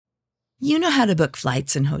You know how to book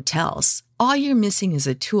flights and hotels. All you're missing is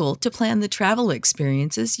a tool to plan the travel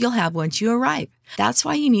experiences you'll have once you arrive. That's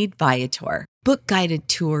why you need Viator. Book guided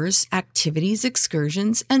tours, activities,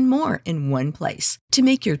 excursions, and more in one place to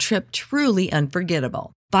make your trip truly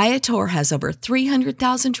unforgettable. Viator has over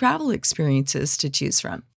 300,000 travel experiences to choose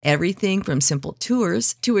from. Everything from simple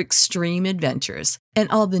tours to extreme adventures and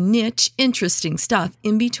all the niche, interesting stuff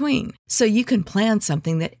in between. So you can plan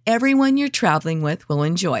something that everyone you're traveling with will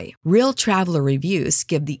enjoy. Real traveler reviews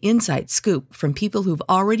give the inside scoop from people who've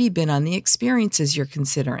already been on the experiences you're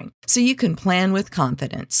considering. So you can plan with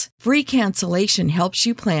confidence. Free cancellation helps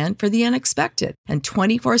you plan for the unexpected. And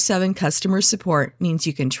 24/7 customer support means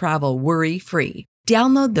you can travel worry-free.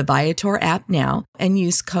 Download the Viator app now and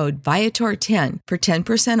use code Viator10 for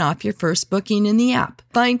 10% off your first booking in the app.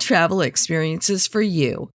 Find travel experiences for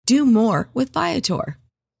you. Do more with Viator.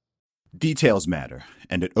 Details matter,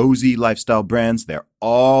 and at OZ Lifestyle Brands, they're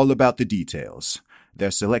all about the details.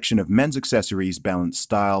 Their selection of men's accessories balance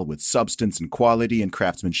style with substance and quality and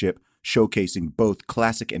craftsmanship, showcasing both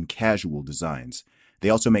classic and casual designs. They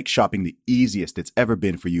also make shopping the easiest it's ever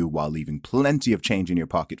been for you while leaving plenty of change in your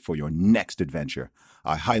pocket for your next adventure.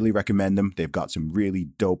 I highly recommend them. They've got some really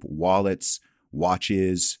dope wallets,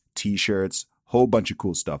 watches, t-shirts, whole bunch of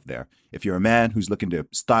cool stuff there. If you're a man who's looking to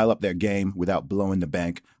style up their game without blowing the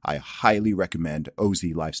bank, I highly recommend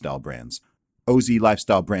OZ Lifestyle Brands. OZ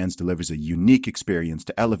Lifestyle Brands delivers a unique experience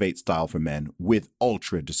to elevate style for men with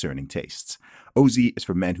ultra-discerning tastes. OZ is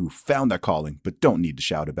for men who found their calling but don't need to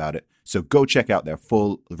shout about it. So go check out their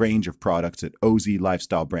full range of products at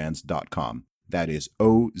ozlifestylebrands.com. That is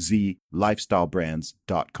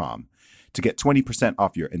ozlifestylebrands.com. To get 20%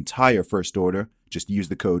 off your entire first order, just use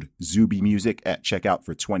the code ZUBIMUSIC at checkout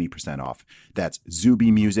for 20% off. That's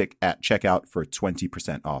ZUBIMUSIC at checkout for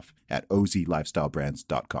 20% off at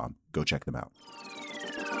ozlifestylebrands.com. Go check them out.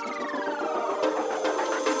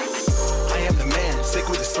 I am the man, sick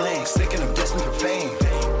with the slang, sick and I'm destined for fame.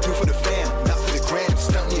 Do for the fam, not for the gram,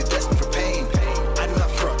 stunting you're destined for pain. I do not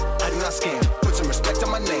front, I do not scam, put some respect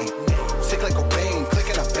on my name. Sick like Cobain, click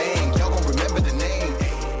and I bang, y'all gon' remember the name.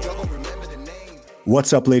 Y'all gon' remember the name.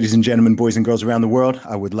 What's up, ladies and gentlemen, boys and girls around the world?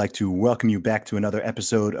 I would like to welcome you back to another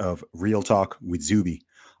episode of Real Talk with Zuby.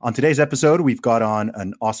 On today's episode, we've got on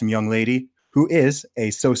an awesome young lady who is a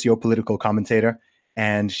socio-political commentator,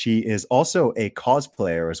 and she is also a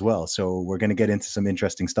cosplayer as well. So we're going to get into some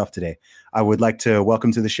interesting stuff today. I would like to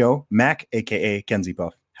welcome to the show, Mac, aka Kenzie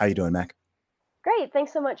Puff. How you doing, Mac? Great.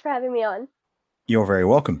 Thanks so much for having me on. You're very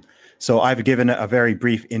welcome. So I've given a very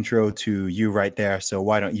brief intro to you right there. So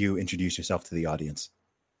why don't you introduce yourself to the audience?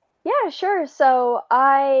 Yeah, sure. So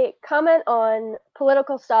I comment on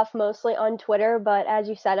political stuff mostly on Twitter, but as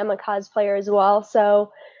you said, I'm a cosplayer as well.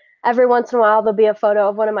 So every once in a while, there'll be a photo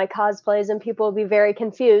of one of my cosplays and people will be very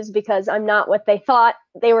confused because I'm not what they thought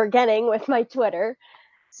they were getting with my Twitter.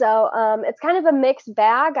 So it's kind of a mixed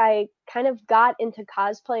bag. I kind of got into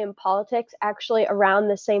cosplay and politics actually around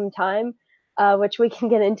the same time, which we can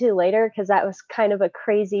get into later because that was kind of a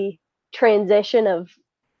crazy transition of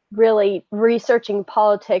really researching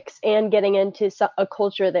politics and getting into a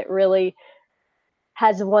culture that really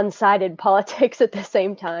has one-sided politics at the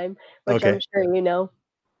same time, which Okay. I'm sure you know.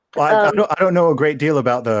 Well, I don't know a great deal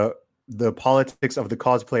about the politics of the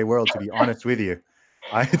cosplay world, to be honest with you.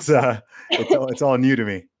 It's all new to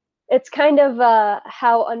me. It's kind of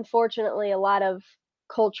how, unfortunately, a lot of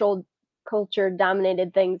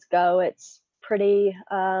culture-dominated things go. It's pretty.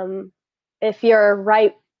 If you're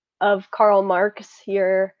right of Karl Marx,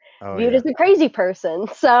 you're viewed as a crazy person.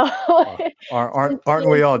 So aren't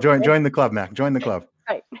we all? Join the club, Mac. Join the club.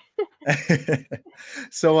 Right.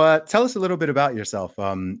 So tell us a little bit about yourself.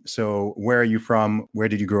 So where are you from? Where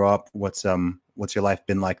did you grow up? What's your life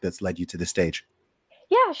been like that's led you to this stage?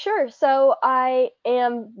 Yeah, sure. So I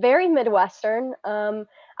am very Midwestern.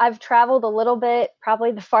 I've traveled a little bit.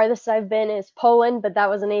 Probably the farthest I've been is Poland, but that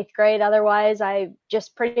was in 8th grade. Otherwise, I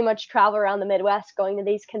just pretty much travel around the Midwest going to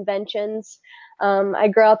these conventions. I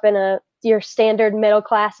grew up in your standard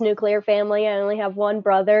middle-class nuclear family. I only have one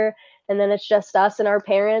brother, and then it's just us and our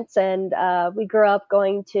parents. And we grew up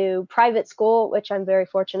going to private school, which I'm very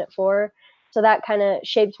fortunate for. So that kind of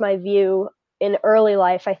shaped my view in early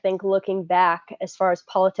life, I think, looking back as far as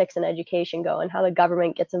politics and education go and how the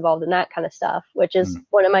government gets involved in that kind of stuff, which is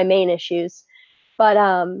one of my main issues. But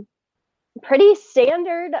pretty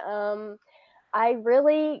standard. I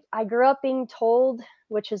grew up being told,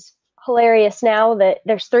 which is hilarious now, that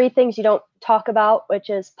there's 3 things you don't talk about,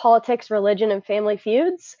 which is politics, religion, and family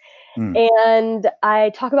feuds. And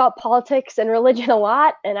I talk about politics and religion a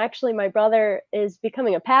lot. And actually, my brother is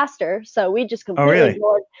becoming a pastor. So we just completely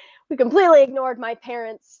ignored. completely ignored my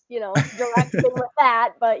parents, direction with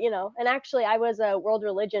that. But, and actually I was a world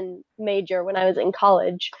religion major when I was in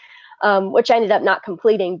college, which I ended up not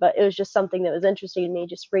completing, but it was just something that was interesting to me,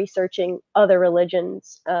 just researching other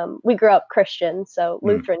religions. We grew up Christian, so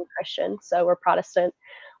Lutheran Christian, so we're Protestant,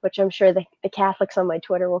 which I'm sure the Catholics on my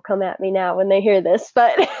Twitter will come at me now when they hear this,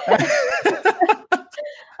 but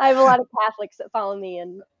I have a lot of Catholics that follow me,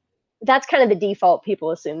 and that's kind of the default people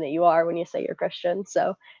assume that you are when you say you're Christian.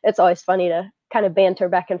 So it's always funny to kind of banter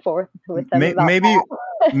back and forth with them.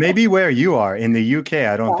 Maybe where you are in the UK,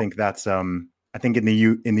 I don't think that's, I think in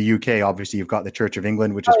the UK, obviously you've got the Church of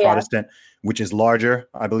England, which is Protestant, which is larger,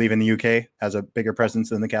 I believe in the UK, has a bigger presence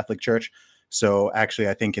than the Catholic Church. So actually,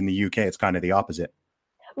 I think in the UK, it's kind of the opposite.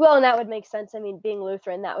 Well, and that would make sense. I mean, being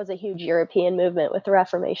Lutheran, that was a huge European movement with the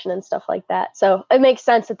Reformation and stuff like that. So it makes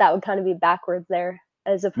sense that would kind of be backwards there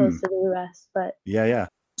as opposed to the US. But yeah.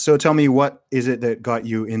 So tell me, what is it that got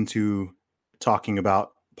you into talking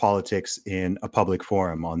about politics in a public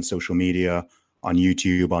forum, on social media, on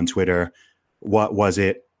YouTube, on Twitter? What was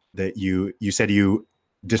it that you said you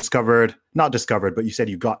not discovered, but you said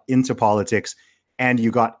you got into politics and you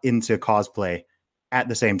got into cosplay at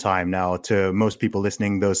the same time? Now, to most people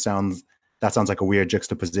listening, that sounds like a weird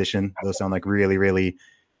juxtaposition. Those sound like really, really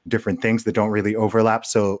different things that don't really overlap.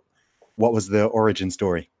 So what was the origin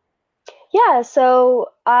story? Yeah, so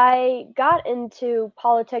I got into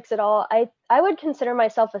politics at all. I would consider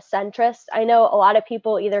myself a centrist. I know a lot of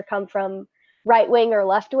people either come from right wing or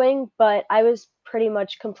left wing, but I was pretty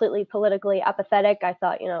much completely politically apathetic. I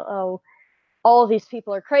thought, all of these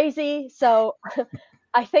people are crazy. So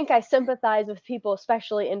I think I sympathize with people,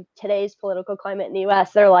 especially in today's political climate in the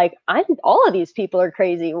US. They're like, all of these people are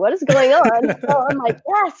crazy. What is going on? So I'm like,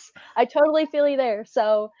 yes, I totally feel you there.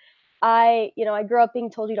 So I grew up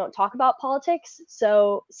being told you don't talk about politics.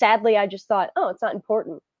 So sadly, I just thought, oh, it's not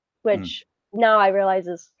important, which now I realize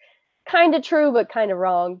is kind of true, but kind of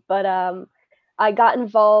wrong. But I got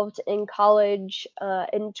involved in college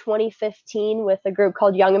in 2015 with a group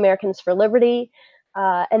called Young Americans for Liberty.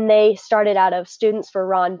 And they started out of Students for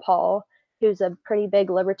Ron Paul, who's a pretty big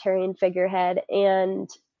libertarian figurehead. And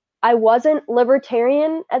I wasn't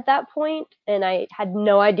libertarian at that point, and I had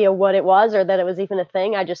no idea what it was or that it was even a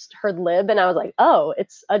thing. I just heard lib, and I was like, oh,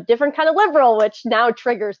 it's a different kind of liberal, which now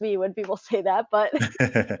triggers me when people say that. But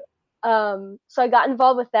so I got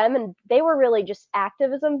involved with them, and they were really just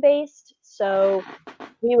activism based. So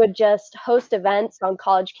we would just host events on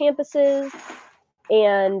college campuses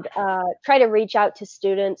and try to reach out to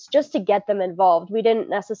students just to get them involved. We didn't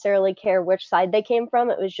necessarily care which side they came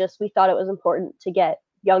from. It was just, we thought it was important to get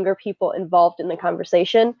younger people involved in the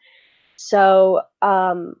conversation. So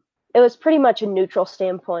it was pretty much a neutral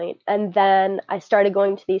standpoint. And then I started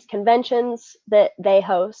going to these conventions that they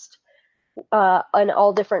host in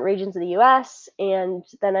all different regions of the US. And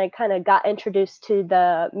then I kind of got introduced to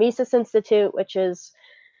the Mises Institute, which is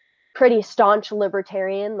pretty staunch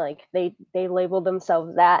libertarian. Like they label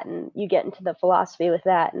themselves that, and you get into the philosophy with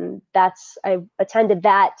that. And I attended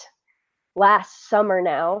that last summer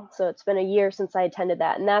now. So it's been a year since I attended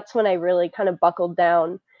that. And that's when I really kind of buckled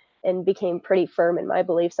down and became pretty firm in my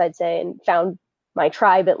beliefs, I'd say, and found my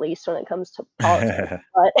tribe, at least when it comes to politics.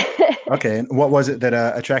 Okay. And what was it that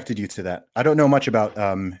attracted you to that? I don't know much about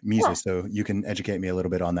Mises, so you can educate me a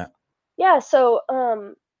little bit on that. Yeah. So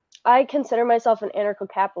I consider myself an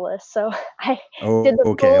anarcho-capitalist. So I did the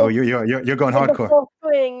full, you're going hardcore. Full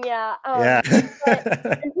swing, yeah. Yeah.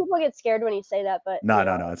 And people get scared when you say that, but no,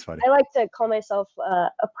 it's funny. I like to call myself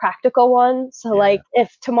a practical one. So like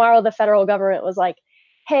if tomorrow the federal government was like,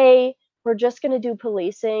 hey, we're just going to do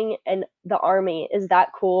policing and the army, is that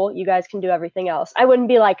cool? You guys can do everything else. I wouldn't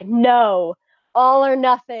be like, no, all or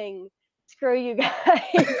nothing. Screw you guys.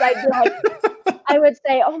 I'd be like, I would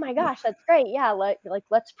say, oh my gosh, that's great. Yeah,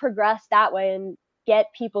 let's progress that way and get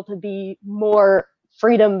people to be more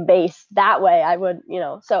freedom based that way. I would,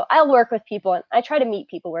 so I'll work with people and I try to meet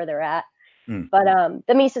people where they're at. But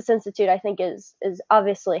the Mises Institute, I think, is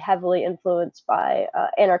obviously heavily influenced by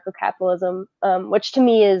anarcho-capitalism, which to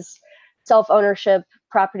me is self-ownership,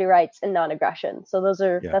 property rights, and non-aggression. So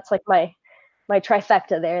that's like my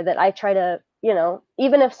trifecta there, that I try to,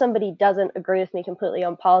 even if somebody doesn't agree with me completely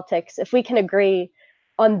on politics, if we can agree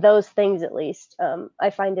on those things, at least, I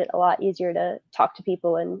find it a lot easier to talk to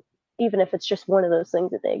people. And even if it's just one of those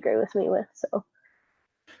things that they agree with me with. So.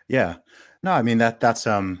 Yeah, no, I mean, that's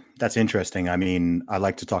interesting. I mean, I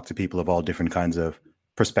like to talk to people of all different kinds of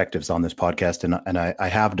perspectives on this podcast, and I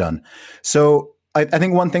have done. So I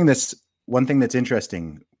think one thing that's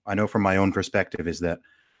interesting, I know from my own perspective, is that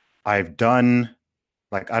I've done,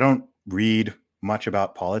 like, I don't read much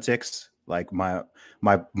about politics. Like my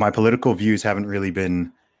political views haven't really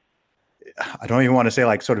been, I don't even want to say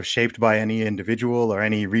like sort of shaped by any individual or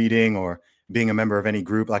any reading or being a member of any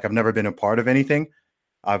group. Like I've never been a part of anything.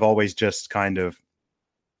 I've always just kind of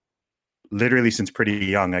literally since pretty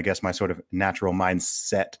young, I guess my sort of natural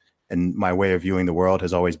mindset and my way of viewing the world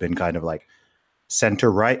has always been kind of like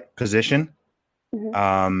center right position.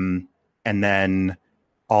 And then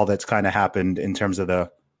all that's kind of happened in terms of the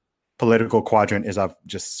political quadrant is I've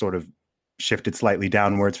just sort of shifted slightly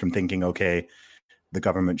downwards from thinking, okay, the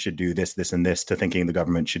government should do this, this, and this to thinking the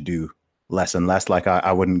government should do less and less. Like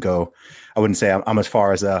I wouldn't say I'm as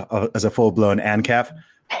far as a full blown ANCAP,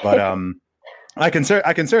 but I can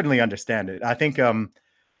certainly understand it. I think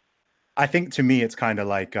to me it's kind of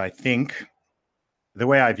like, I think the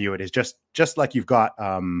way I view it is just like you've got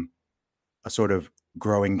a sort of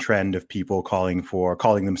growing trend of people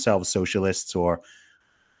calling themselves socialists or,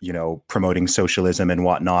 you know, promoting socialism and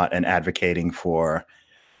whatnot and advocating for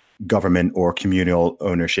government or communal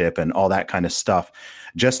ownership and all that kind of stuff.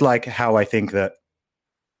 Just like how I think that,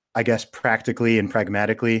 I guess, practically and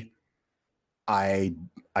pragmatically, I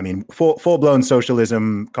mean, full blown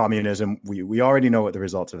socialism, communism, we already know what the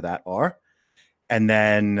results of that are. And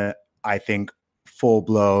then I think full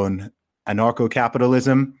blown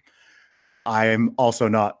anarcho-capitalism, I'm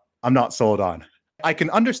not sold on. I can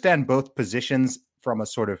understand both positions from a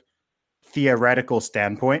sort of theoretical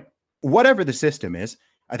standpoint. Whatever the system is,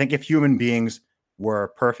 I think if human beings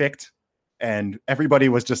were perfect and everybody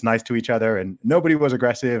was just nice to each other and nobody was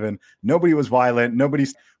aggressive and nobody was violent,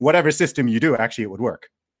 whatever system you do, actually it would work.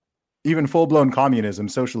 Even full-blown communism,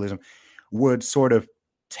 socialism would sort of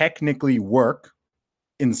technically work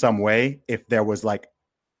in some way if there was like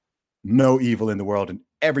no evil in the world and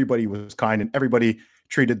everybody was kind and everybody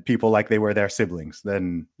treated people like they were their siblings.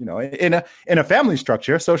 Then, you know, in a family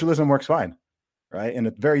structure, socialism works fine, right? In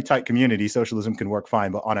a very tight community, socialism can work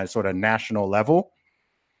fine, but on a sort of national level,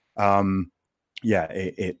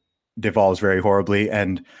 it devolves very horribly.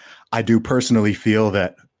 And I do personally feel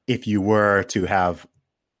that if you were to have,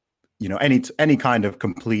 you know, any kind of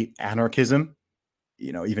complete anarchism,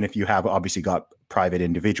 you know, even if you have obviously got private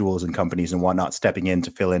individuals and companies and whatnot stepping in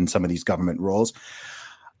to fill in some of these government roles,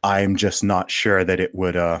 I'm just not sure that it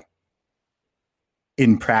would,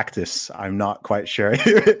 in practice, I'm not quite sure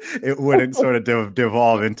it wouldn't sort of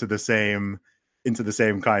devolve into the same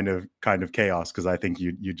kind of chaos. Cause I think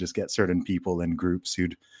you just get certain people and groups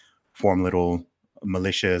who'd form little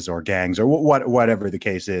militias or gangs or whatever the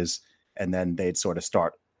case is. And then they'd sort of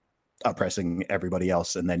start oppressing everybody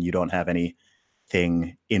else. And then you don't have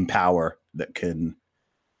anything in power that can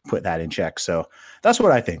put that in check. So that's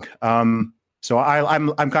what I think. So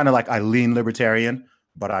I'm kind of like, I lean libertarian,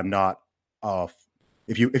 but I'm not.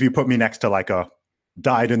 If you put me next to like a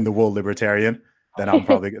dyed in the wool libertarian, then I'm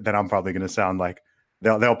probably going to sound like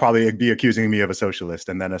they'll probably be accusing me of a socialist,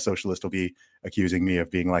 and then a socialist will be accusing me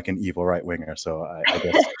of being like an evil right winger. So I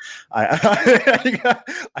guess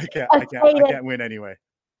I can't win anyway.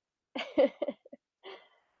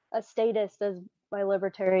 A statist, as my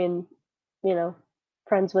libertarian, you know,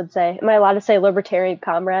 friends would say. Am I allowed to say libertarian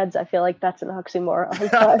comrades? I feel like that's an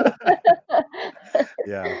oxymoron.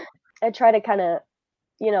 Yeah. I try to kind of,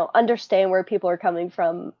 you know, understand where people are coming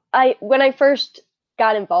from. When I first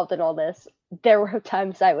got involved in all this, there were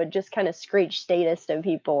times I would just kind of screech statist at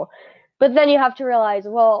people. But then you have to realize,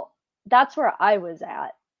 well, that's where I was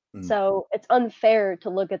at. So it's unfair to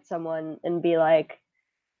look at someone and be like,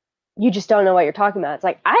 you just don't know what you're talking about. It's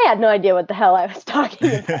like, I had no idea what the hell I was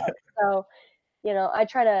talking about. So, you know, I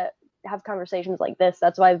try to have conversations like this.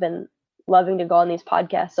 That's why I've been loving to go on these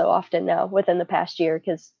podcasts so often now within the past year,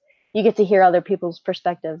 because you get to hear other people's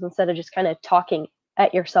perspectives instead of just kind of talking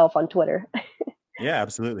at yourself on Twitter. Yeah,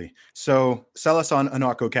 absolutely. So sell us on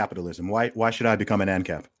anarcho-capitalism. Why should I become an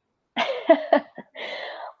ANCAP?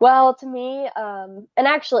 Well, to me, and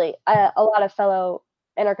actually a lot of fellow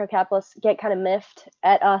anarcho-capitalists get kind of miffed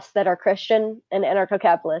at us that are Christian and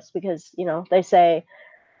anarcho-capitalists because, you know, they say,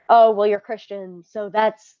 oh, well, you're Christian, so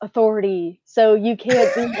that's authority, so you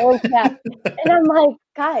can't be ANCAP. And I'm like,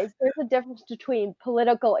 guys, there's a difference between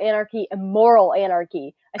political anarchy and moral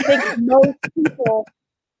anarchy. I think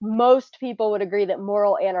most people would agree that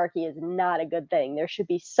moral anarchy is not a good thing. There should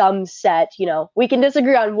be some set, you know, we can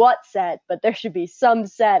disagree on what set, but there should be some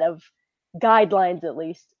set of guidelines at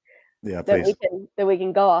least. Yeah, that we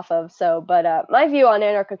can go off of. So, but my view on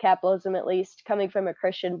anarcho-capitalism, at least coming from a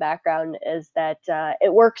Christian background, is that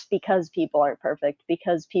it works because people aren't perfect,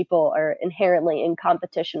 because people are inherently in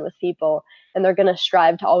competition with people, and they're going to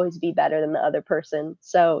strive to always be better than the other person.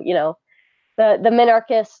 So, you know, the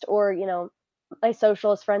minarchist or, you know, my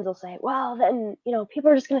socialist friends will say, well, then, people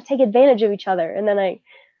are just going to take advantage of each other. And then I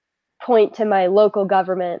point to my local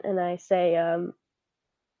government and I say,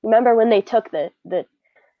 remember when they took the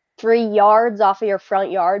 3 yards off of your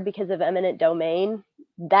front yard because of eminent domain?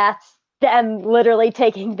 That's them literally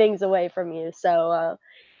taking things away from you. So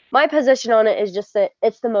my position on it is just that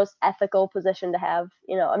it's the most ethical position to have.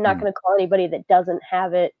 I'm not going to call anybody that doesn't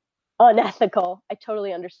have it unethical. I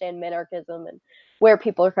totally understand minarchism and where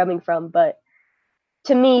people are coming from, but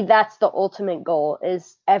to me, that's the ultimate goal,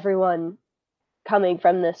 is everyone coming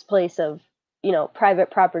from this place of,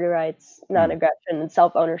 private property rights, non-aggression, and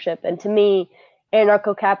self-ownership. And to me,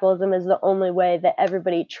 anarcho-capitalism is the only way that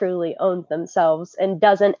everybody truly owns themselves and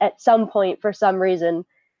doesn't at some point, for some reason,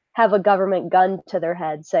 have a government gun to their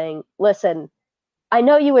head saying, listen, I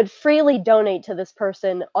know you would freely donate to this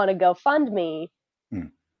person on a GoFundMe,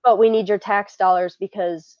 but we need your tax dollars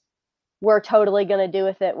because we're totally going to do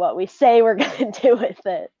with it what we say we're going to do with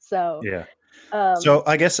it. So, yeah. So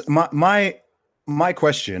I guess my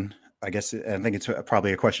question, I think it's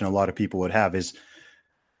probably a question a lot of people would have, is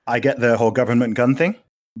I get the whole government gun thing,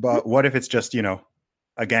 but what if it's just,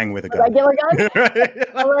 a gang with a gun? Regular gun?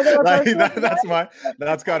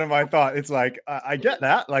 That's kind of my thought. It's like, I get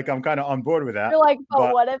that. Like, I'm kind of on board with that. You're like,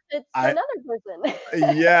 but what if it's another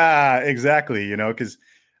person? Yeah, exactly. Because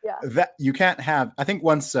that you can't have, I think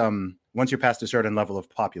once you're past a certain level of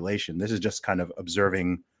population, this is just kind of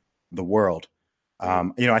observing the world.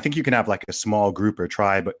 I think you can have like a small group or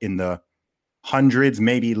tribe in the hundreds,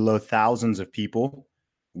 maybe low thousands of people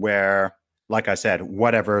where, like I said,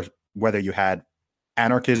 whether you had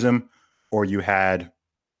anarchism or you had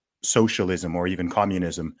socialism or even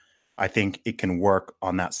communism, I think it can work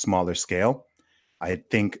on that smaller scale. I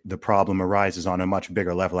think the problem arises on a much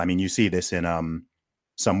bigger level. I mean, you see this in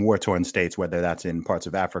some war-torn states, whether that's in parts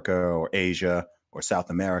of Africa or Asia or South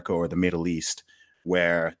America or the Middle East,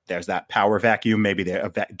 where there's that power vacuum. Maybe a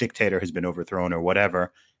dictator has been overthrown or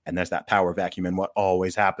whatever, and there's that power vacuum. And what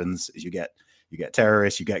always happens is you get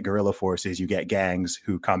terrorists, you get guerrilla forces, you get gangs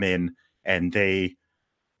who come in and they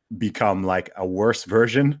become like a worse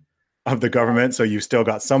version of the government. So you've still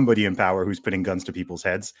got somebody in power who's putting guns to people's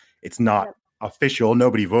heads. It's not official.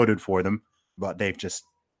 Nobody voted for them, but they've just,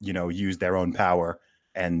 used their own power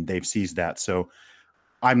and they've seized that. So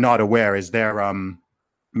I'm not aware. Is there,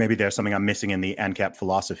 maybe there's something I'm missing in the ANCAP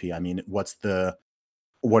philosophy? I mean, what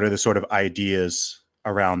are the sort of ideas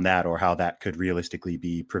around that, or how that could realistically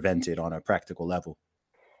be prevented on a practical level?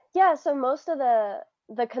 Yeah, so most of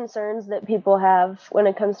the concerns that people have when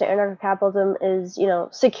it comes to anarcho-capitalism is,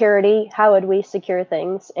 security. How would we secure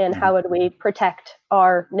things, and how would we protect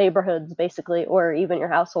our neighborhoods, basically, or even your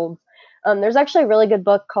households? There's actually a really good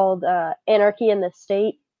book called Anarchy in the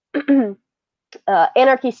State,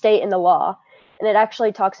 Anarchy, State, and the Law. And it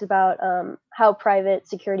actually talks about how private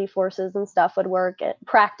security forces and stuff would work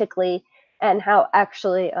practically, and how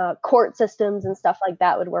actually court systems and stuff like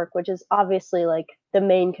that would work, which is obviously like the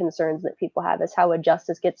main concerns that people have, is how would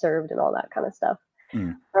justice get served and all that kind of stuff.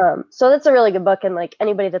 So that's a really good book. And like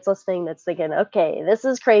anybody that's listening that's thinking, okay, this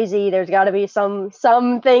is crazy, there's got to be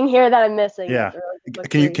something here that I'm missing. Yeah.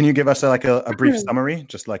 Can you give us a brief summary,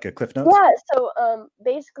 just like a cliff notes? Yeah. So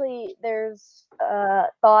basically there's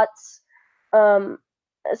thoughts.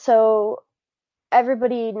 So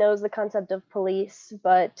everybody knows the concept of police,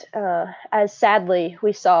 but as sadly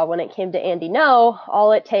we saw when it came to Andy Ngo,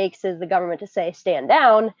 all it takes is the government to say stand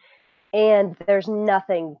down, and there's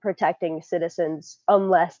nothing protecting citizens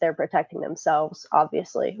unless they're protecting themselves,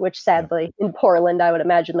 obviously, which sadly in Portland, I would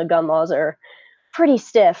imagine the gun laws are pretty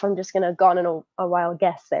stiff. I'm just going to go on a wild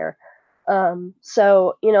guess there.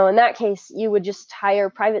 So, in that case, you would just hire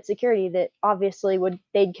private security that obviously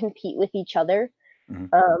they'd compete with each other.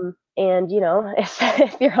 And,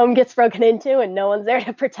 if your home gets broken into and no one's there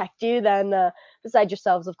to protect you, then besides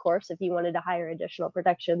yourselves, of course, if you wanted to hire additional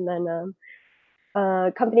protection, then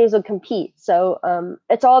companies would compete. So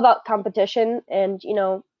it's all about competition. And,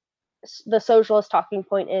 the socialist talking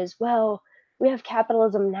point is, well, we have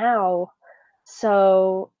capitalism now,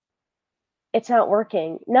 so it's not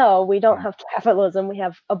working. No, we don't have capitalism. We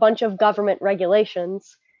have a bunch of government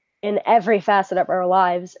regulations in every facet of our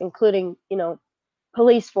lives, including,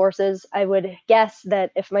 police forces. I would guess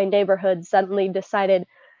that if my neighborhood suddenly decided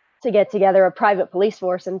to get together a private police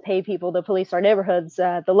force and pay people to police our neighborhoods,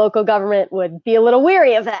 the local government would be a little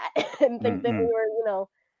weary of that and think that we were,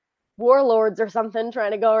 warlords or something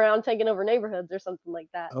trying to go around taking over neighborhoods or something like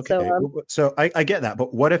that. Okay. So I get that,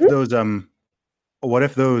 but what if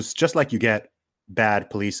those, just like you get bad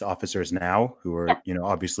police officers now who are,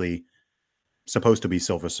 obviously supposed to be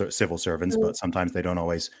civil servants, but sometimes they don't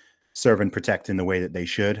always serve and protect in the way that they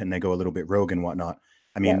should, and they go a little bit rogue and whatnot.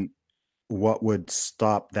 I Yeah. mean, what would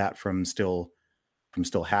stop that from still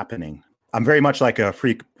happening? I'm very much like a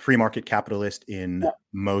free market capitalist in Yeah.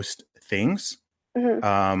 most things.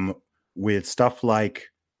 Hmm. With stuff like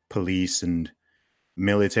police and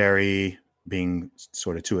military being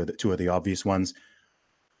sort of two of the obvious ones.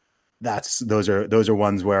 Those are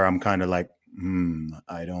ones where I'm kind of like, I'm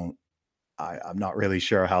not really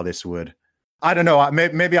sure how this would. I don't know.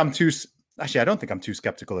 Maybe I'm too. Actually, I don't think I'm too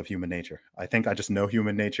skeptical of human nature. I think I just know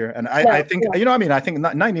human nature, and I No, think yeah. you know. What I mean, I think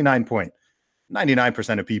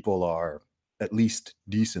 99% of people are at least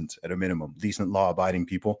decent, at a minimum, decent law-abiding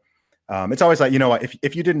people. It's always like, you know what?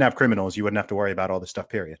 If you didn't have criminals, you wouldn't have to worry about all this stuff.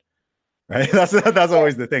 Period. Right? That's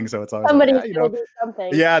always the thing. So it's always like, Somebody's yeah, you gonna know, do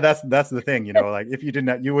something. yeah, that's the thing. You know, like if you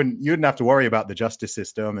didn't, you wouldn't have to worry about the justice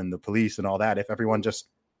system and the police and all that if everyone just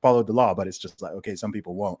followed the law. But it's just like, okay, some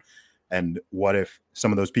people won't. And what if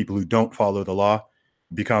some of those people who don't follow the law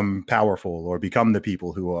become powerful or become the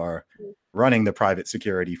people who are running the private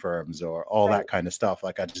security firms or all Right. that kind of stuff?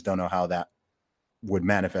 Like, I just don't know how that would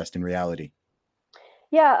manifest in reality.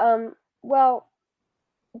 Yeah. Well,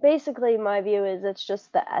 basically, my view is it's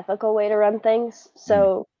just the ethical way to run things.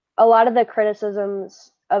 So a lot of the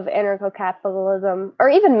criticisms of anarcho-capitalism, or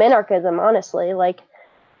even minarchism, honestly, like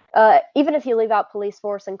even if you leave out police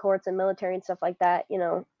force and courts and military and stuff like that,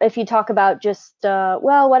 if you talk about just,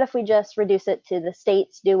 well, what if we just reduce it to the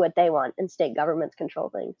states do what they want and state governments control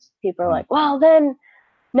things? People are like, well, then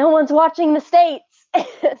no one's watching the states.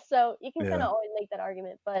 So you can kind of always make that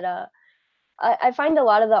argument. But I find a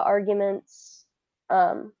lot of the arguments,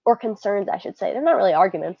 or concerns, I should say, they're not really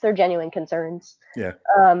arguments, they're genuine concerns. Yeah.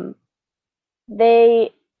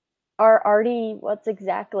 They are already what's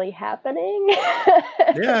exactly happening.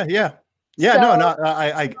 Yeah. So, No,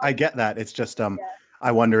 I get that. It's just,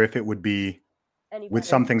 I wonder if it would be, with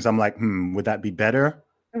some things, I'm like, would that be better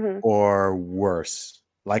or worse?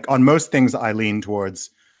 Like on most things, I lean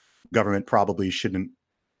towards government probably shouldn't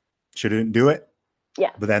do it.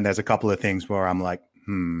 Yeah. But then there's a couple of things where I'm like,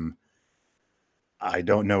 I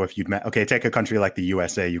don't know if you'd okay, take a country like the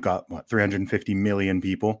USA. You've got 350 million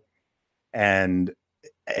people, and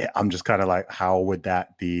I'm just kind of like, how would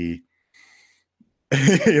that be?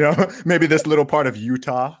 Maybe this little part of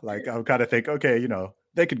Utah, like I kind of think, okay,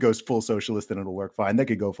 they could go full socialist and it'll work fine. They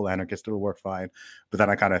could go full anarchist, it'll work fine. But then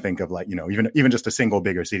I kind of think of like, even just a single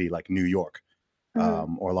bigger city like New York,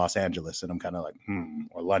 or Los Angeles, and I'm kind of like,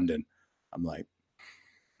 or London. I'm like,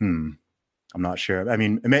 I'm not sure. I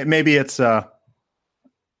mean, maybe it's, I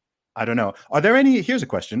don't know. Here's a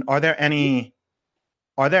question. Are there any,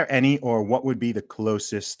 or what would be the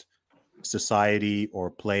closest society or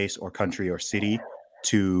place or country or city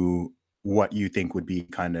to what you think would be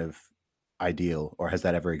kind of ideal, or has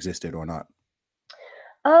that ever existed or not?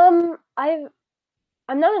 I'm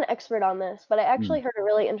not an expert on this, but I actually heard a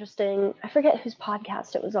really interesting, I forget whose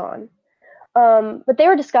podcast it was on. But they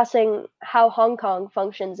were discussing how Hong Kong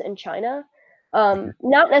functions in China.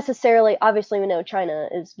 Not necessarily, obviously we know China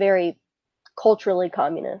is very culturally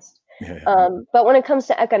communist. But when it comes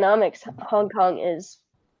to economics, Hong Kong is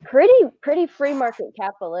pretty free market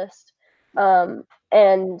capitalist.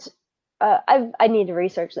 And I need to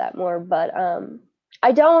research that more, but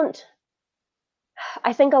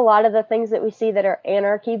I think a lot of the things that we see that are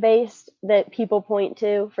anarchy based that people point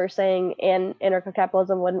to for saying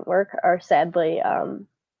anarcho-capitalism wouldn't work are sadly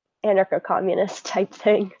anarcho-communist type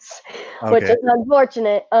things, which is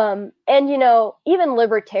unfortunate. And even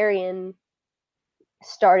libertarian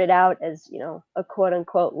started out as a quote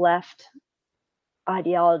unquote left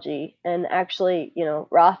ideology, and actually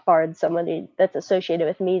Rothbard, somebody that's associated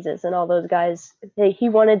with Mises and all those guys, he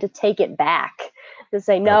wanted to take it back to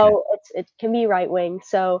say no, it can be right wing.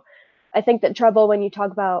 So I think the trouble when you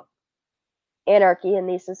talk about anarchy in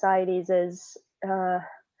these societies is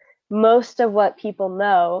most of what people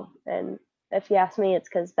know, and if you ask me, it's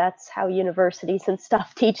because that's how universities and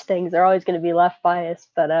stuff teach things. They're always going to be left biased,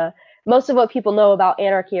 but most of what people know about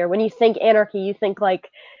anarchy, or when you think anarchy, you think like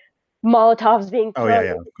Molotovs being thrown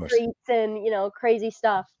in the streets and crazy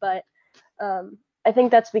stuff. But I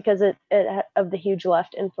think that's because of the huge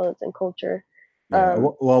left influence in culture.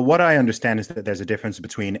 Well, what I understand is that there's a difference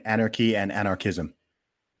between anarchy and anarchism.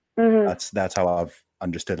 That's how I've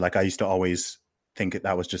understood. Like I used to always think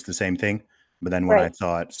that was just the same thing, but then when I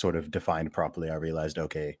saw it sort of defined properly, I realized,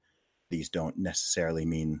 okay, these don't necessarily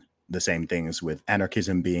mean the same things, with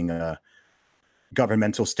anarchism being a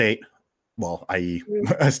governmental state, well, i.e.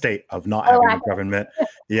 a state of not having a government.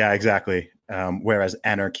 Yeah, exactly. Whereas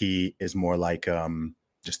anarchy is more like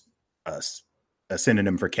just a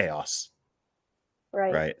synonym for chaos.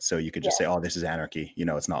 right? So you could just Yeah. say, oh, this is anarchy. You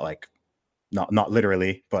know, it's not like, not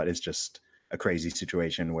literally, but it's just a crazy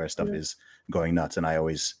situation where stuff is going nuts. And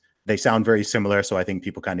they sound very similar. So I think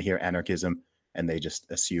people kind of hear anarchism and they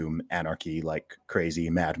just assume anarchy, like crazy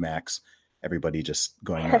Mad Max, everybody just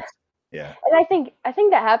going nuts. Yeah. And I think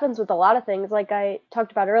that happens with a lot of things. Like I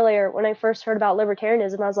talked about earlier, when I first heard about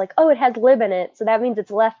libertarianism, I was like, oh, it has lib in it, so that means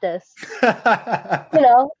it's leftist. You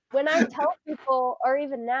know, when I tell people, or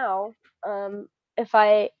even now, if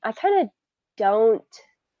I kind of don't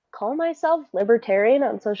call myself libertarian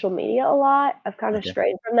on social media a lot. I've kind of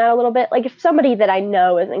strayed from that a little bit. Like if somebody that I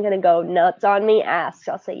know isn't going to go nuts on me asks,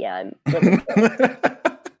 I'll say, yeah, I'm libertarian.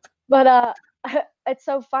 But it's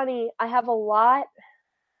so funny. I have a lot.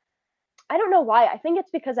 I don't know why. I think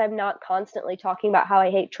it's because I'm not constantly talking about how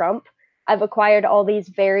I hate Trump. I've acquired all these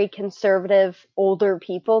very conservative older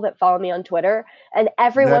people that follow me on Twitter, and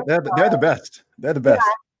they're the best. They're the best.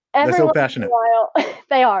 Yeah, they're so passionate.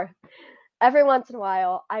 They are. Every once in a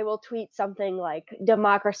while, I will tweet something like,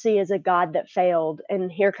 democracy is a god that failed,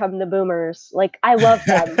 and here come the boomers. Like, I love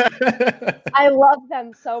them. I love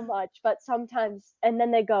them so much, but sometimes, and then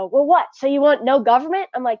they go, well, what? So you want no government?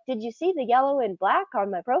 I'm like, did you see the yellow and black on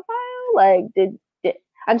my profile? Like,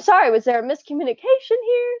 I'm sorry, was there a miscommunication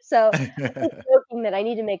here? So I'm joking that I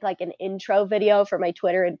need to make like an intro video for my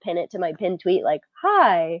Twitter and pin it to my pinned tweet, like,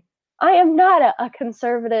 hi, I am not a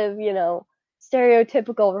conservative,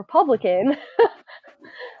 stereotypical Republican.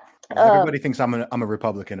 Everybody thinks I'm a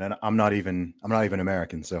Republican, and I'm not even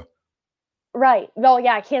American. So, right. Well,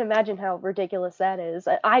 yeah, I can't imagine how ridiculous that is.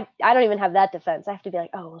 I don't even have that defense. I have to be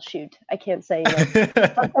like, oh well, shoot, I can't say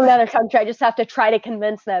I'm from another country. I just have to try to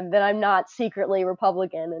convince them that I'm not secretly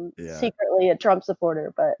Republican and secretly a Trump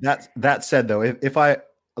supporter. But that said, though, if I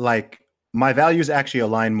my values actually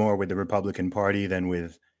align more with the Republican Party than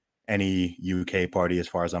with any UK party, as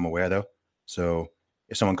far as I'm aware, though. So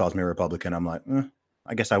if someone calls me a Republican, I'm like,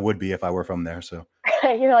 I guess I would be if I were from there. So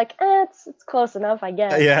you're like, it's close enough, I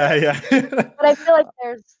guess. Yeah. But I feel like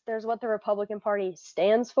there's what the Republican Party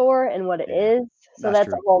stands for and what it is. So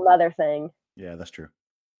that's a whole other thing. Yeah, that's true.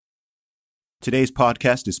 Today's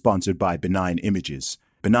podcast is sponsored by Benign Images.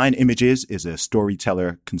 Benign Images is a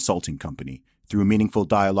storyteller consulting company. Through meaningful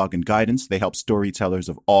dialogue and guidance, they help storytellers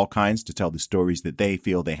of all kinds to tell the stories that they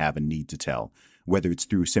feel they have a need to tell. Whether it's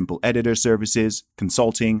through simple editor services,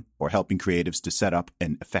 consulting, or helping creatives to set up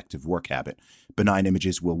an effective work habit, Benign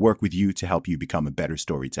Images will work with you to help you become a better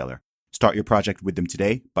storyteller. Start your project with them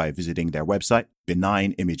today by visiting their website,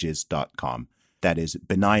 benignimages.com. That is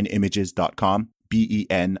benignimages.com,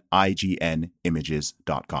 BENIGN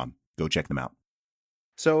images.com. Go check them out.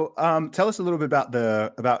 So tell us a little bit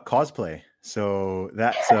about cosplay. So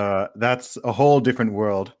that's a whole different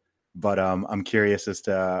world. But I'm curious as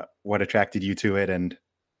to what attracted you to it and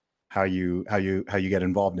how you get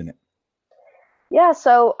involved in it. Yeah,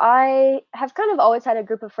 so I have kind of always had a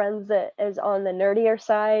group of friends that is on the nerdier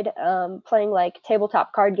side, playing like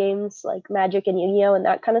tabletop card games like Magic and Yu-Gi-Oh! And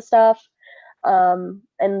that kind of stuff.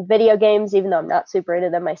 And video games, even though I'm not super into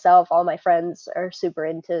them myself, all my friends are super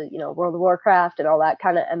into, World of Warcraft and all that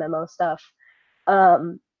kind of MMO stuff.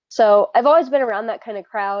 So I've always been around that kind of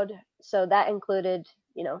crowd. So that included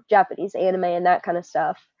Japanese anime and that kind of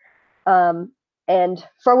stuff. And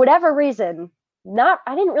for whatever reason, I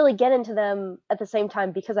didn't really get into them at the same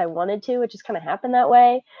time because I wanted to. It just kind of happened that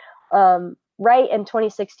way. Right in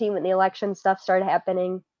 2016, when the election stuff started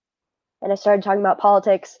happening and I started talking about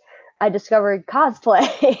politics, I discovered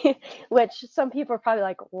cosplay, which some people are probably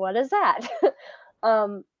like, what is that?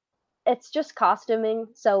 It's just costuming.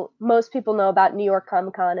 So most people know about New York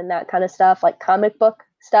Comic Con and that kind of stuff, like comic book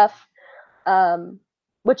stuff.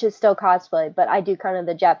 Which is still cosplay, but I do kind of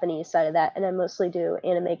the Japanese side of that, and I mostly do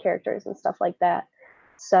anime characters and stuff like that.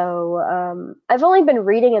 So I've only been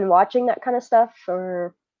reading and watching that kind of stuff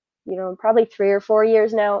for, probably 3 or 4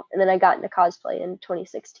 years now, and then I got into cosplay in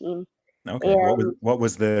 2016. Okay, and what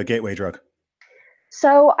was the gateway drug?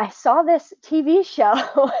 So I saw this TV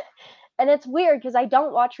show, and it's weird because I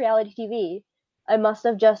don't watch reality TV. I must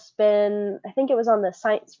have just been, I think it was on the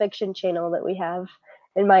science fiction channel that we have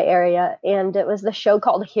in my area, and it was the show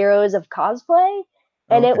called Heroes of Cosplay,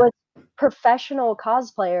 and It was professional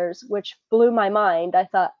cosplayers, which blew my mind. I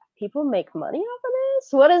thought, people make money off of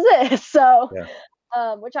this? What is this? So,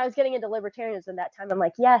 which I was getting into libertarianism at that time. I'm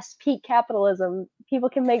like, yes, peak capitalism. People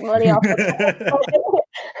can make money off of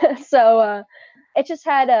it. So it just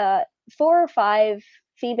had 4 or 5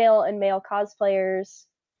 female and male cosplayers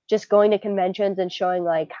just going to conventions and showing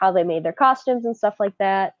like how they made their costumes and stuff like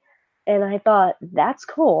that. And I thought, that's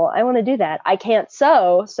cool. I want to do that. I can't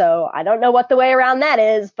sew, so I don't know what the way around that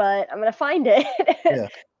is, but I'm going to find it. Yeah.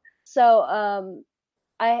 So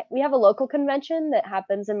we have a local convention that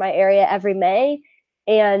happens in my area every May,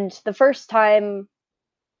 and the first time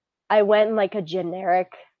I went in like a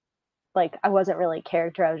generic, like I wasn't really a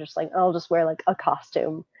character. I was just like, I'll just wear like a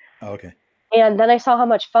costume. Oh, okay. And then I saw how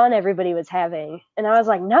much fun everybody was having, and I was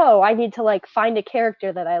like, no, I need to like find a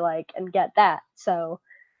character that I like and get that. So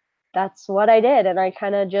that's what I did, and I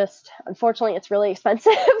kind of just, unfortunately, it's really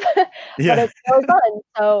expensive, but Yeah. it's so fun.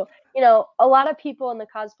 So, you know, a lot of people in the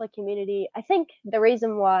cosplay community, I think the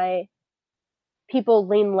reason why people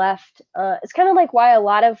lean left, it's kind of like why a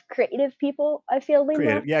lot of creative people I feel lean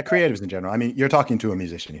Creative. left. Yeah, creatives in general. I mean, you're talking to a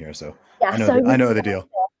musician here, so Yeah, so I know the deal.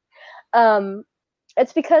 um,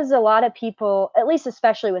 it's because a lot of people, at least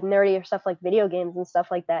especially with nerdy or stuff like video games and stuff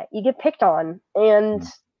like that, you get picked on, and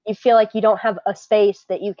you feel like you don't have a space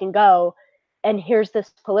that you can go. And here's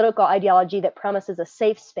this political ideology that promises a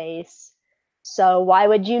safe space. So why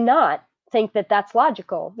would you not think that that's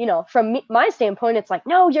logical? You know, from my standpoint, it's like,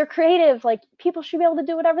 no, you're creative. Like, people should be able to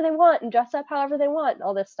do whatever they want and dress up however they want and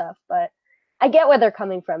all this stuff. But I get where they're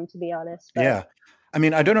coming from, to be honest. But, Yeah. I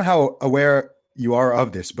mean, I don't know how aware you are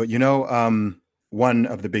of this, but you know, one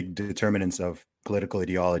of the big determinants of political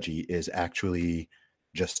ideology is actually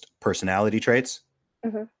just personality traits.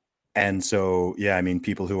 Mhm. And so, yeah, I mean,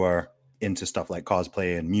 people who are into stuff like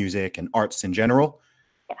cosplay and music and arts in general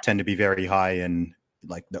tend to be very high in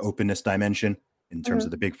like the openness dimension in terms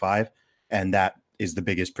of the big five. And that is the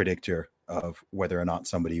biggest predictor of whether or not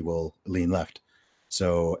somebody will lean left.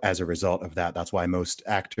 So as a result of that, that's why most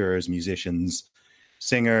actors, musicians,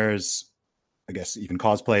 singers, I guess even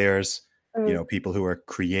cosplayers, you know, people who are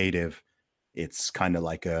creative, it's kind of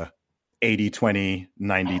like a 80-20,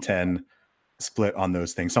 90-10 split on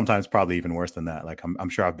those things. Sometimes probably even worse than that. Like I'm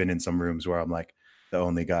sure I've been in some rooms where I'm like the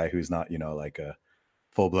only guy who's not, you know, like a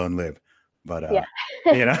full-blown lib. But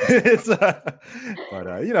you know, it's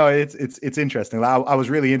you know, it's interesting. I was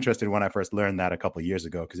really interested when I first learned that a couple of years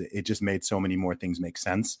ago, because it just made so many more things make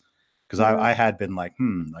sense. Because I had been like,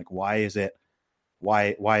 like why is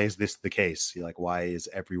this the case? Like, why is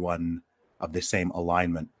everyone of the same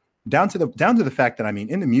alignment? Down to the fact that, I mean,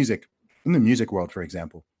 in the music world, for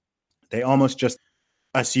example, they almost just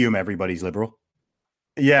assume everybody's liberal.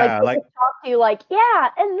 Yeah, like talk to you like, yeah,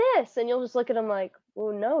 and this, and you'll just look at them like,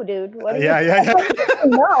 well, no, dude. What are yeah.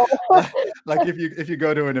 No. Like if you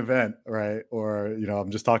go to an event, right, or you know,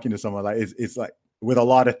 I'm just talking to someone, like it's like with a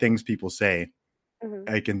lot of things people say,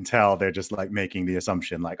 I can tell they're just like making the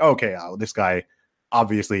assumption, like, okay, this guy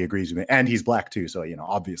obviously agrees with me, and he's black too, so you know,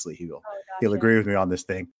 obviously he'll agree with me on this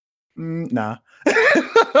thing. Nah.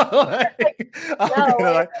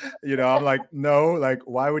 Like, you know, I'm like, no, like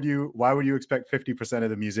why would you expect 50% of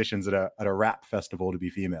the musicians at a rap festival to be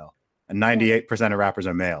female, and 98% of rappers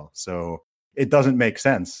are male? So it doesn't make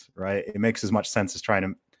sense, right? It makes as much sense as trying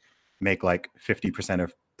to make like 50%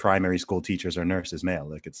 of primary school teachers or nurses male.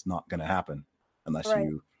 Like, it's not going to happen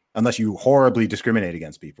unless you horribly discriminate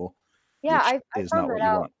against people. Yeah, which I is found not what that you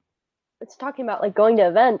out. want. It's talking about like going to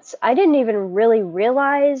events. I didn't even really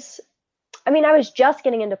realize. I mean, I was just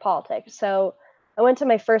getting into politics, so I went to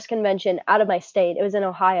my first convention out of my state. It was in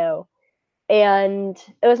Ohio, and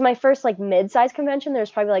it was my first like mid-sized convention. There's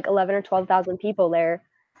probably like 11 or 12,000 people there,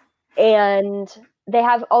 and they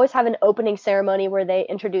always have an opening ceremony where they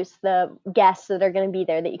introduce the guests that are going to be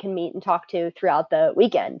there that you can meet and talk to throughout the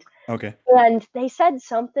weekend. Okay. And they said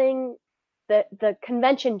something that the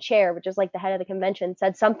convention chair, which is like the head of the convention,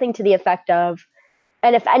 said something to the effect of,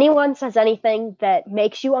 and if anyone says anything that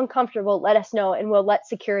makes you uncomfortable, let us know and we'll let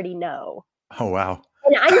security know. Oh, wow.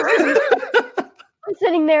 And I'm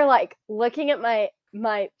sitting there like looking at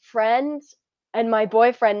my friend and my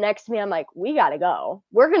boyfriend next to me. I'm like, we gotta go.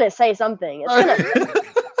 We're gonna say something. It's gonna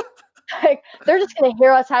like, they're just gonna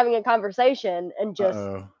hear us having a conversation and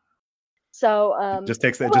just so it just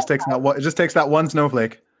takes that one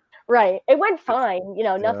snowflake. Right. It went fine. You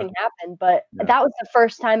know, nothing happened, but that was the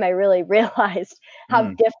first time I really realized how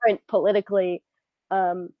different politically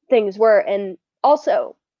things were. And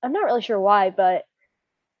also, I'm not really sure why, but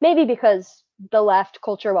maybe because the left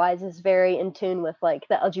culture-wise is very in tune with like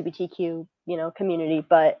the LGBTQ, you know, community,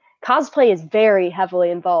 but cosplay is very heavily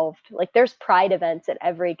involved. Like, there's pride events at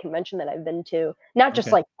every convention that I've been to, not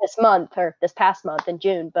just like this month or this past month in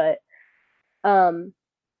June, but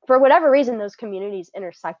for whatever reason, those communities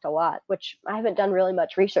intersect a lot, which I haven't done really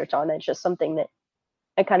much research on. It's just something that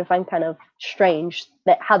I kind of find kind of strange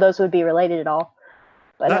that how those would be related at all.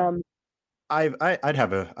 But I'd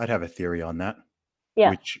have a theory on that.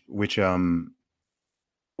 Yeah. Which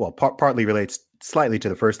well, partly relates slightly to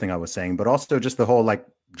the first thing I was saying, but also just the whole like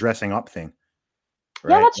dressing up thing.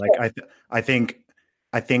 Right? Yeah, that's like true.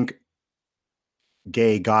 I think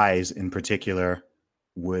gay guys in particular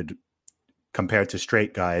would, compared to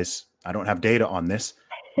straight guys, I don't have data on this,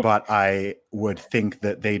 but I would think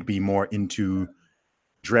that they'd be more into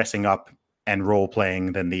dressing up and role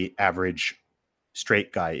playing than the average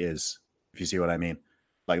straight guy is, if you see what I mean.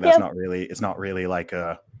 Like that's not really, it's not really like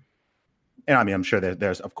a, and I mean, I'm sure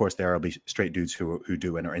there's, of course, there will be straight dudes who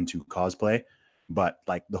do and are into cosplay, but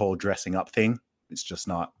like the whole dressing up thing, it's just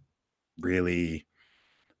not really,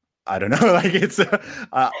 I don't know, like it's,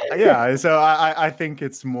 yeah. So I think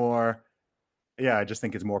it's more, yeah, I just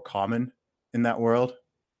think it's more common in that world.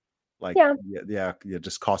 Like, yeah,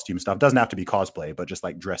 just costume stuff. Doesn't have to be cosplay, but just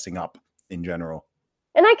like dressing up in general.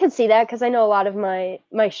 And I can see that because I know a lot of my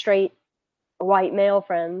straight white male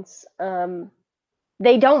friends,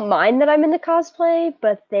 they don't mind that I'm into cosplay,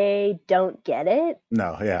 but they don't get it.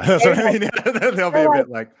 No, yeah, that's what I mean. They'll be a bit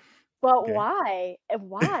like, well, okay.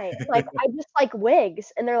 Why? Like, I just like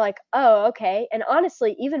wigs. And they're like, oh, okay. And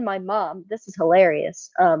honestly, even my mom, this is hilarious.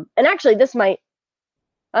 And actually, this might,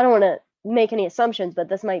 I don't want to make any assumptions, but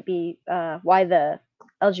this might be why the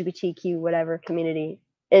LGBTQ whatever community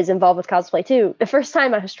is involved with cosplay too. The first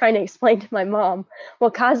time I was trying to explain to my mom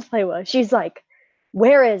what cosplay was, she's like,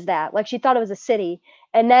 where is that? Like, she thought it was a city.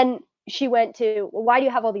 And then she went to, well, why do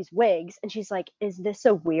you have all these wigs? And she's like, is this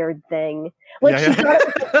a weird thing? Like, she thought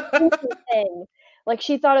it was a weird thing. Like,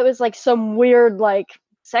 she thought it was like some weird, like,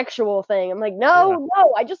 sexual thing. I'm like, no,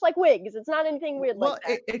 I just like wigs. It's not anything weird like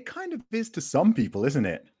that. It kind of is to some people, isn't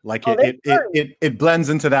it? Like, it blends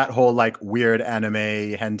into that whole, like, weird anime,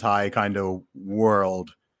 hentai kind of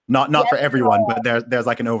world. Not for everyone, but there's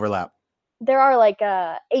like an overlap. There are like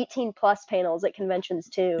 18 plus panels at conventions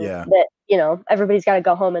too. Yeah. That, you know, everybody's got to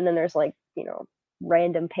go home, and then there's like, you know,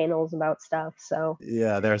 random panels about stuff. So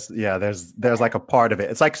there's like a part of it.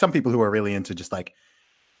 It's like some people who are really into just like,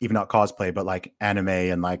 even not cosplay, but like anime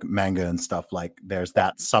and like manga and stuff. Like there's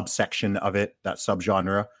that subsection of it, that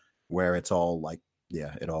subgenre, where it's all like,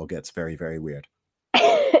 yeah, it all gets very, very weird.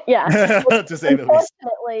 Yeah. To say the least.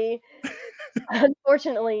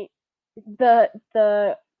 Unfortunately, the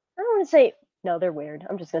I don't want to say, no, they're weird.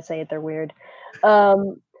 I'm just gonna say it. They're weird.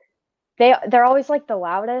 They're always like the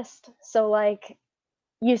loudest. So like,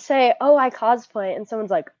 you say, "Oh, I cosplay," and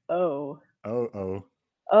someone's like, "Oh,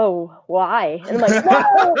 why?" And I'm like,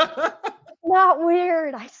 "No, it's not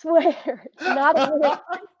weird. I swear, it's not weird."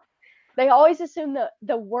 They always assume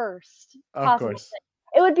the worst. Of course. Thing.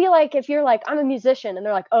 It would be like if you're like, "I'm a musician," and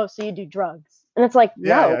they're like, "Oh, so you do drugs?" And it's like,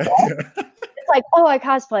 no. It's like, "Oh, I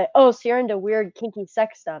cosplay." "Oh, so you're into weird kinky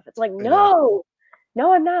sex stuff?" It's like, no,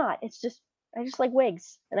 I'm not. It's just, I just like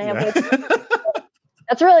wigs, and I have wigs.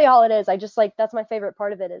 That's really all it is. I just like, that's my favorite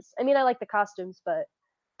part of it is, I mean, I like the costumes, but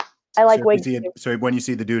I like wigs. So when you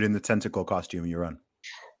see the dude in the tentacle costume, you run.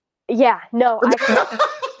 Yeah, no.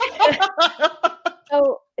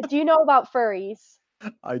 So, do you know about furries?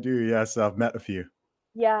 I do, yes. I've met a few.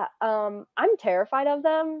 Yeah, I'm terrified of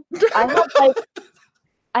them.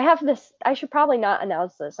 I have this. I should probably not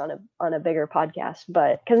announce this on a bigger podcast,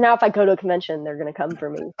 but because now if I go to a convention, they're gonna come for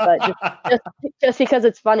me. But just because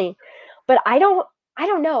it's funny. But I don't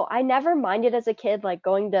know. I never minded as a kid like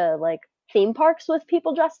going to like theme parks with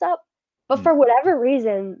people dressed up, but for whatever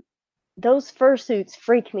reason, those fursuits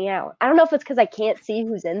freak me out. I don't know if it's because I can't see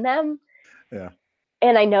who's in them. Yeah.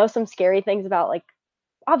 And I know some scary things about, like,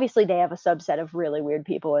 obviously they have a subset of really weird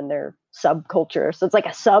people in their subculture. So it's like a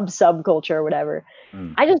subculture or whatever.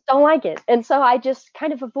 I just don't like it. And so I just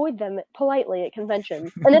kind of avoid them politely at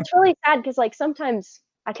conventions. And it's really sad because like sometimes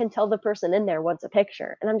I can tell the person in there wants a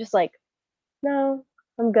picture. And I'm just like, no,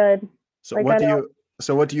 I'm good. So like,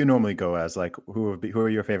 what do you normally go as? Like who are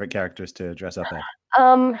your favorite characters to dress up as?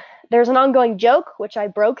 There's an ongoing joke, which I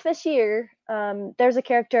broke this year. There's a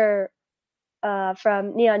character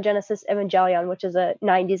from Neon Genesis Evangelion, which is a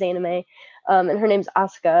 90s anime, and her name's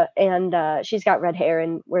Asuka, and she's got red hair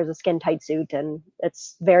and wears a skin tight suit, and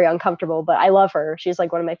it's very uncomfortable, but I love her. She's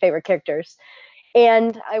like one of my favorite characters,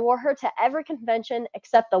 and I wore her to every convention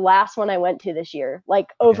except the last one I went to this year. Like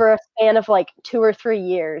over a span of like 2 or 3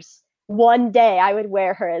 years, one day I would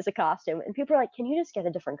wear her as a costume, and people are like, "Can you just get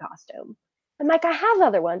a different costume?" I'm like, "I have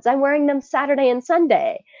other ones. I'm wearing them Saturday and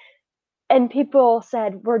Sunday." And people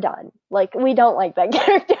said, "We're done. Like, we don't like that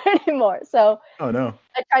character anymore." So oh no,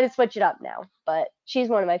 I try to switch it up now, but she's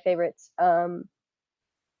one of my favorites.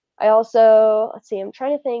 I also, let's see, I'm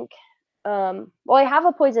trying to think. Well, I have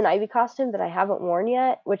a Poison Ivy costume that I haven't worn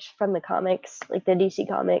yet, which from the comics, like the DC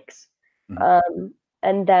comics.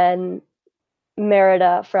 And then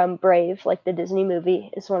Merida from Brave, like the Disney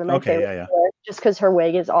movie, is one of my favorites. Yeah. Just because her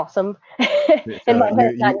wig is awesome. And my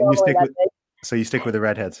hair's not normally that big. So you stick with the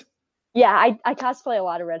redheads. Yeah, I cosplay a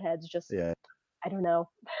lot of redheads. Just I don't know.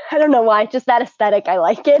 I don't know why. Just that aesthetic. I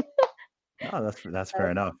like it. No, that's fair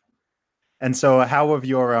enough. And so how have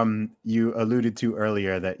your you alluded to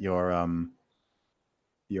earlier that your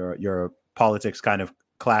politics kind of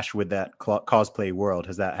clash with that cosplay world.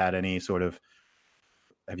 Has that had any sort of,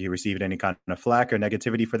 have you received any kind of flack or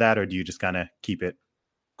negativity for that, or do you just kind of keep it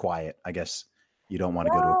quiet? I guess you don't want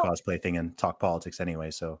to go to a cosplay thing and talk politics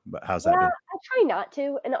anyway. So, but how's that been? I try not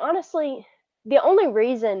to. And honestly, the only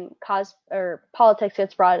reason politics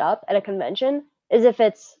gets brought up at a convention is if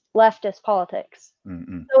it's leftist politics.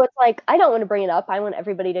 Mm-mm. So it's like, I don't want to bring it up. I want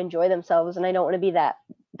everybody to enjoy themselves, and I don't want to be that.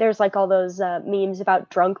 There's like all those memes about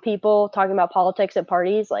drunk people talking about politics at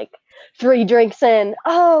parties, like 3 drinks in,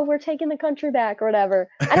 oh, we're taking the country back or whatever.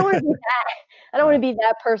 I don't want to be that. I don't want to be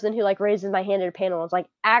that person who like raises my hand at a panel and is like,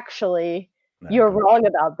 actually, you're wrong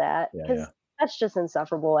about that, because that's just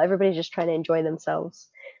insufferable. Everybody's just trying to enjoy themselves.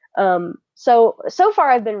 So far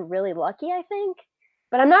I've been really lucky, I think,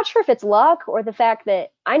 but I'm not sure if it's luck or the fact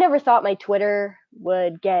that I never thought my Twitter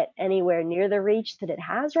would get anywhere near the reach that it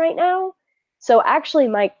has right now. So actually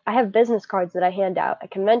I have business cards that I hand out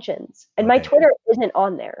at conventions, and my Twitter isn't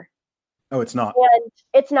on there. Oh, it's not. And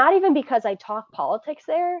it's not even because I talk politics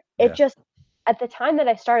there. It just, at the time that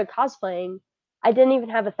I started cosplaying, I didn't even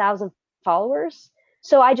have 1,000 followers.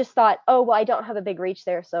 So I just thought, oh, well, I don't have a big reach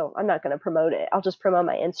there, so I'm not going to promote it. I'll just promote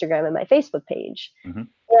my Instagram and my Facebook page. Mm-hmm.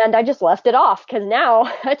 And I just left it off, because now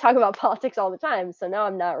I talk about politics all the time. So now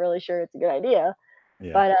I'm not really sure it's a good idea.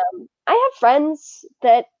 Yeah. But I have friends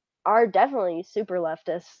that are definitely super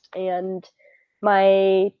leftist. And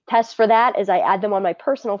my test for that is I add them on my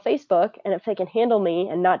personal Facebook. And if they can handle me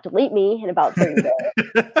and not delete me in about 30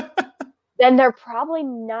 days, then they're probably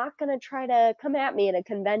not going to try to come at me at a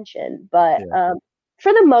convention. But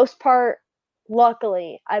for the most part,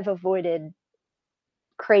 luckily, I've avoided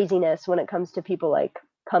craziness when it comes to people like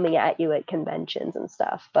coming at you at conventions and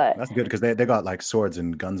stuff. But that's good, because they got like swords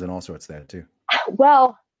and guns and all sorts there too.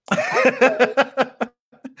 Well,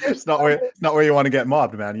 it's not where you want to get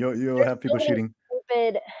mobbed, man. You'll have people shooting.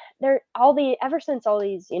 Stupid. Ever since all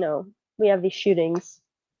these, we have these shootings.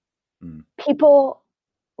 People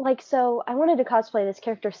like, so I wanted to cosplay this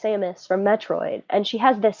character Samus from Metroid, and she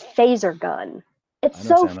has this phaser gun. It's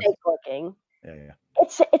so Samus. fake looking. Yeah.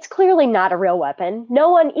 It's clearly not a real weapon. No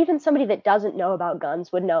one, even somebody that doesn't know about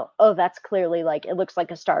guns, would know, oh, that's clearly like, it looks like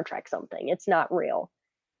a Star Trek something. It's not real.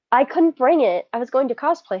 I couldn't bring it. I was going to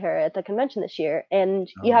cosplay her at the convention this year,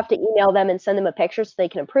 and you have to email them and send them a picture so they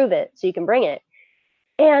can approve it, so you can bring it.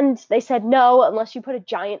 And they said, no, unless you put a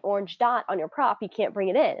giant orange dot on your prop, you can't bring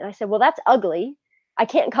it in. And I said, well, that's ugly. I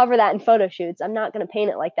can't cover that in photo shoots. I'm not going to paint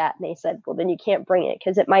it like that. And they said, well, then you can't bring it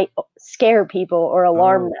because it might scare people or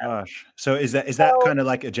alarm them. Gosh. So is that kind of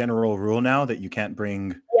like a general rule now that you can't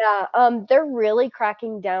bring? Yeah. They're really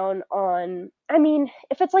cracking down on, I mean,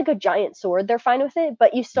 if it's like a giant sword, they're fine with it,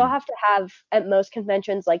 but you still have to have, at most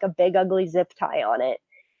conventions, like a big ugly zip tie on it.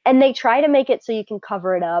 And they try to make it so you can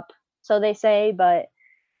cover it up, so they say, but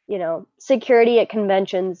security at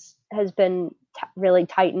conventions has been really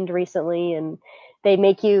tightened recently, and they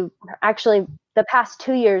make you, actually, the past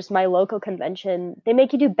 2 years, my local convention, they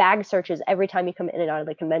make you do bag searches every time you come in and out of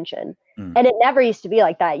the convention. And it never used to be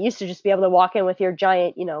like that. You used to just be able to walk in with your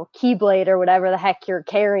giant, Keyblade or whatever the heck you're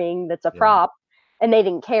carrying that's a prop, and they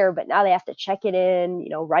didn't care. But now they have to check it in,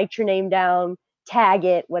 write your name down, tag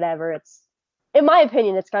it, whatever. It's, in my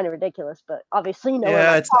opinion, it's kind of ridiculous, but obviously,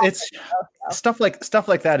 it's stuff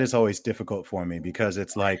like that is always difficult for me, because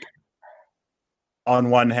it's like,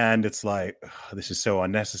 on one hand, it's like, this is so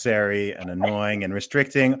unnecessary and annoying and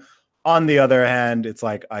restricting. On the other hand, it's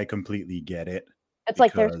like, I completely get it. It's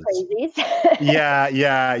like, there's crazies.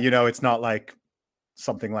 yeah. It's not like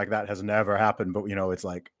something like that has never happened, but it's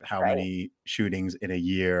like, how many shootings in a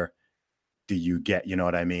year do you get? You know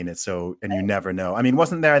what I mean? It's so, and you never know. I mean,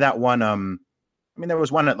 wasn't there that one, there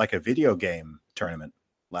was one at like a video game tournament.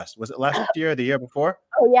 Was it last year or the year before?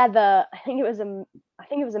 Oh yeah, I think it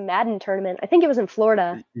was a Madden tournament. I think it was in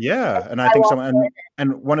Florida. Yeah, and I think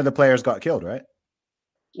and one of the players got killed, right?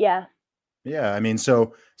 Yeah. Yeah, I mean,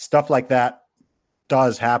 so stuff like that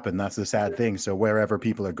does happen. That's the sad thing. So wherever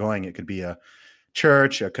people are going, it could be a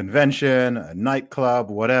church, a convention, a nightclub,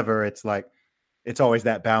 whatever. It's like, it's always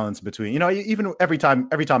that balance between, even every time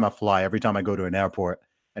I fly, every time I go to an airport,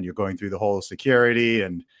 and you're going through the whole security,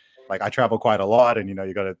 and like, I travel quite a lot, and you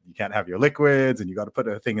can't have your liquids, and you got to put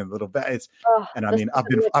a thing in a little bag. And I mean,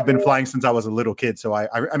 I've been flying since I was a little kid, so I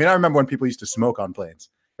remember when people used to smoke on planes,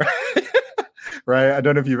 right? I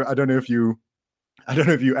don't know if you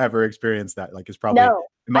ever experienced that. Like, it's probably, no,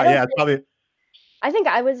 it's probably. I think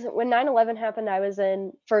I was when 9/11 happened, I was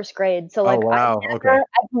in first grade. So Oh like wow. Okay.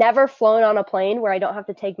 I've never flown on a plane where I don't have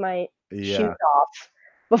to take my shoes Yeah. off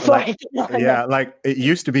before Like I get on them. yeah, like it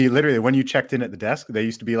used to be literally when you checked in at the desk, they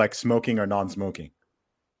used to be like smoking or non-smoking.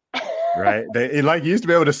 Right? Like you used to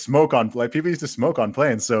be able to smoke on like people used to smoke on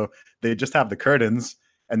planes, so they just have the curtains.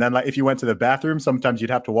 And then like if you went to the bathroom, sometimes you'd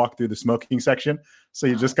have to walk through the smoking section. So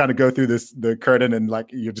you just kind of go through the curtain and like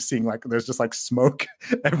you're just seeing like there's just like smoke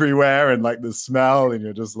everywhere and like the smell, and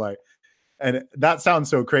you're just like, and that sounds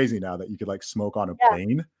so crazy now that you could like smoke on a Yeah.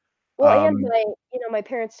 plane. Well, and Um my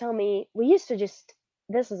parents tell me we used to just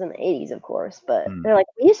this was in the 80s, of course, but hmm, they're like,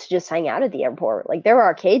 we used to just hang out at the airport. Like there were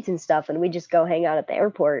arcades and stuff, and we just go hang out at the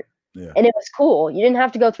airport. yeah. And it was cool. You didn't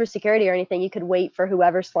have to go through security or anything. You could wait for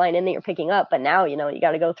whoever's flying in that you're picking up. But now, you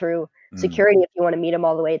got to go through Hmm. security if you want to meet them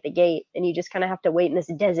all the way at the gate. And you just kind of have to wait in this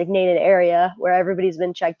designated area where everybody's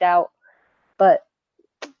been checked out. But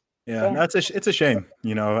Yeah, yeah, it's a shame.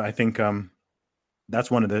 I think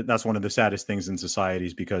that's one of the saddest things in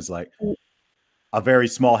societies because like mm, a very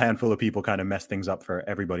small handful of people kind of mess things up for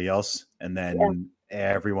everybody else, and yeah, then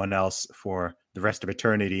everyone else for the rest of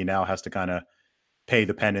eternity now has to kind of pay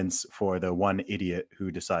the penance for the one idiot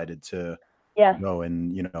who decided to yeah, go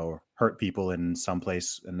and hurt people in some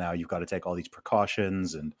place, and now you've got to take all these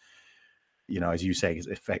precautions, and as you say,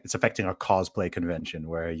 it's affecting a cosplay convention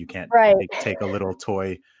where you can't right. take a little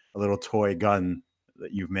toy gun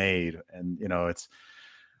that you've made, and it's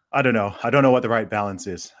I don't know. I don't know what the right balance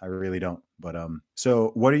is. I really don't. But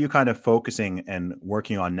so what are you kind of focusing and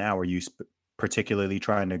working on now? Are you particularly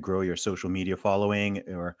trying to grow your social media following,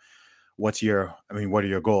 or what are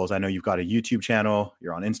your goals? I know you've got a YouTube channel,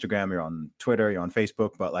 you're on Instagram, you're on Twitter, you're on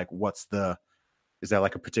Facebook, but like is there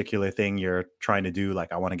like a particular thing you're trying to do?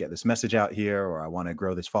 Like, I want to get this message out here, or I want to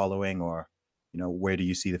grow this following, or, where do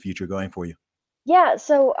you see the future going for you? Yeah.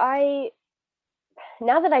 So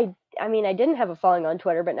now that I mean, I didn't have a following on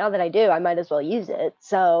Twitter, but now that I do, I might as well use it.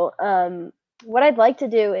 So, what I'd like to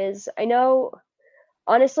do is I know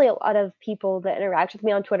honestly, a lot of people that interact with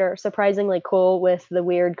me on Twitter are surprisingly cool with the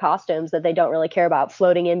weird costumes that they don't really care about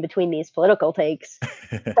floating in between these political takes.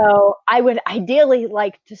 So I would ideally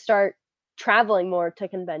like to start traveling more to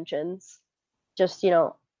conventions, just,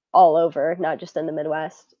 all over, not just in the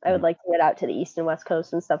Midwest. I would Mm, like to get out to the East and West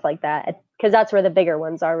Coast and stuff like that because that's where the bigger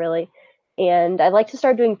ones are really. And I'd like to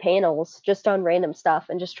start doing panels just on random stuff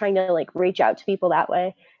and just trying to like reach out to people that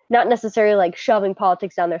way. Not necessarily like shoving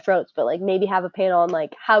politics down their throats, but like maybe have a panel on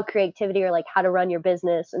like how creativity or like how to run your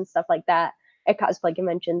business and stuff like that at cosplay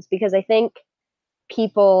conventions because I think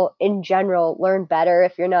people in general learn better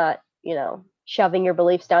if you're not, shoving your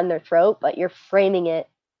beliefs down their throat, but you're framing it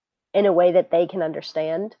in a way that they can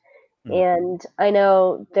understand. mm. And I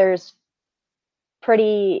know there's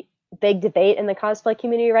pretty big debate in the cosplay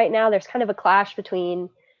community right now. There's kind of a clash between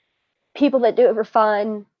people that do it for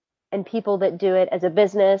fun and people that do it as a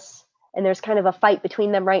business. And there's kind of a fight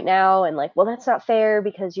between them right now. And like, well, that's not fair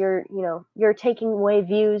because you're taking away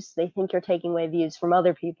views. They think you're taking away views from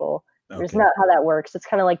other people. There's Okay. not how that works. It's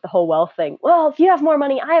kind of like the whole wealth thing. Well, if you have more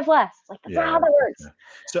money, I have less. It's like that's not Yeah. how that works. Yeah.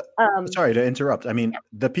 So Um, sorry to interrupt. I mean,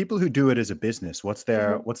 the people who do it as a business,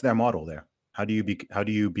 mhm. what's their model there? How do you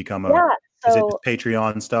become Yeah. is it just So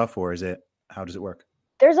Patreon stuff, or how does it work?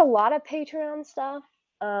 there's a lot of Patreon stuff.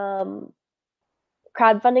 Um,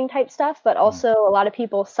 Crowdfunding type stuff, but Mm. also a lot of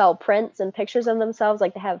people sell prints and pictures of themselves,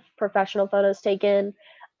 like they have professional photos taken.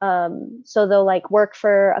 So they'll like work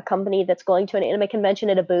for a company that's going to an anime convention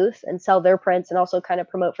at a booth and sell their prints and also kind of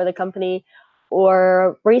promote for the company.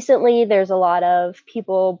 Or recently, there's a lot of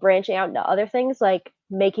people branching out into other things, like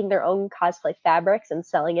making their own cosplay fabrics and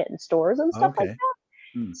selling it in stores and stuff like Okay.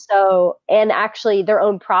 that. Mm. So, and actually their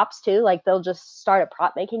own props too, like they'll just start a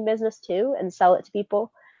prop making business too and sell it to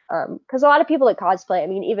people. Because a lot of people that cosplay, I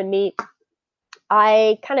mean, even me,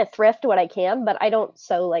 I kind of thrift what I can, but I don't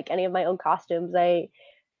sew like any of my own costumes. I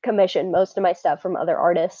commission most of my stuff from other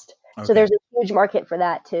artists. So Okay. there's a huge market for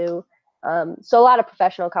that too. So a lot of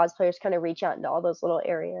professional cosplayers kind of reach out into all those little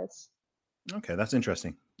areas. Okay, that's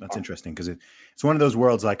interesting. That's Yeah. interesting because it's one of those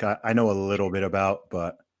worlds like I know a little bit about,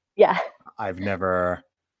 but Yeah. I've never.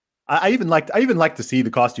 I even like to see the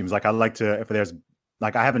costumes. Like I like to if there's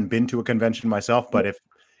like I haven't been to a convention myself, but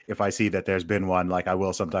if I see that there's been one, like I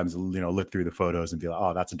will sometimes look through the photos and be like,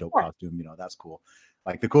 oh, that's a dope Yeah. costume. That's cool.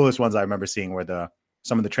 Like the coolest ones I remember seeing were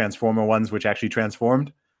some of the Transformer ones, which actually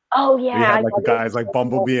transformed. Oh We yeah, had I like the thought those guys were like so cool.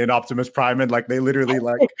 Bumblebee and Optimus Prime, and like they literally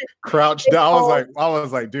like crouched Big down. balls. I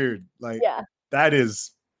was like, dude, like Yeah. that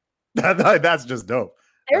is that's just dope.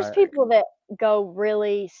 There's Uh, people that go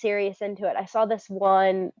really serious into it. I saw this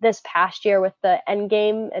one this past year with the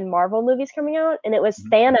Endgame and Marvel movies coming out, and it was mhm.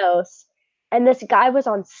 Thanos, and this guy was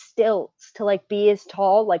on stilts to like be as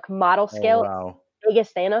tall, like model Oh scale, wow. big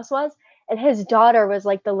as Thanos was, and his daughter was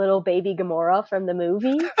like the little baby Gamora from the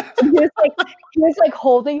movie. And he was like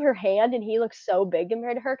holding her hand, and he looks so big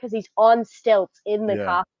compared to her because he's on stilts in the Yeah.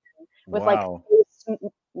 costume with like Wow.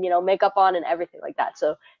 makeup on and everything like that.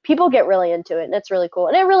 So people get really into it, and it's really cool.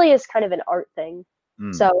 And it really is kind of an art thing.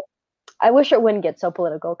 Mm. So I wish it wouldn't get so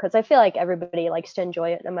political because I feel like everybody likes to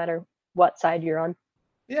enjoy it no matter what side you're on.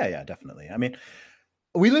 Yeah, definitely. I mean,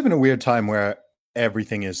 we live in a weird time where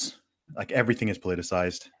everything is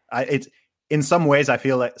politicized. It's in some ways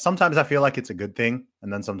sometimes I feel like it's a good thing,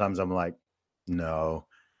 and then sometimes I'm like, no.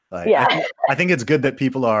 Like Yeah. I think it's good that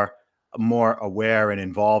people are more aware and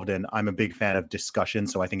involved, and I'm a big fan of discussion,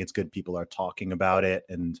 so I think it's good people are talking about it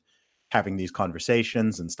and having these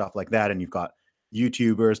conversations and stuff like that. And you've got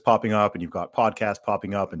YouTubers popping up, and you've got podcasts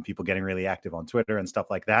popping up, and people getting really active on Twitter and stuff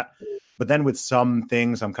like that. But then with some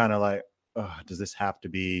things, I'm kind of like, oh, does this have to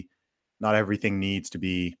be? Not everything needs to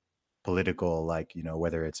be political, like,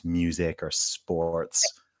 whether it's music or sports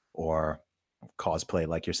or cosplay,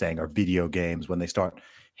 like you're saying, or video games. When they start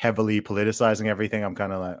heavily politicizing everything, I'm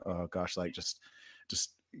kind of like, oh gosh, like just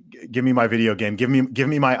give me my video game, give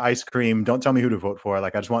me my ice cream. Don't tell me who to vote for.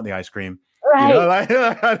 Like, I just want the ice cream. Right. Like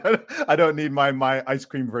I don't need my ice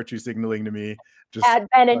cream virtue signaling to me. Just At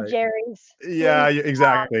Ben and like, Jerry's. yeah,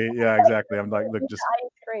 exactly. Yeah, exactly. I'm like, look, just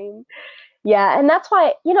ice cream. Yeah, and that's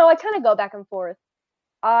why, I kind of go back and forth.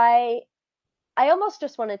 I almost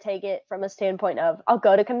just want to take it from a standpoint of I'll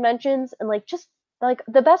go to conventions and like just like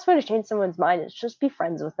the best way to change someone's mind is just be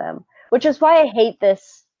friends with them, which is why I hate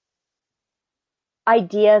this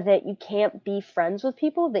idea that you can't be friends with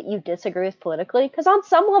people that you disagree with politically, because on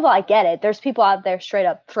some level I get it. There's people out there straight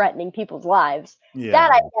up threatening people's lives. yeah.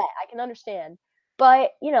 That I get, I can understand.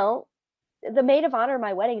 But, the maid of honor at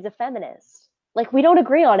my wedding is a feminist. Like, we don't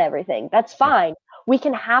agree on everything. That's fine. We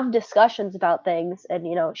can have discussions about things, and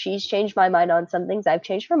she's changed my mind on some things, I've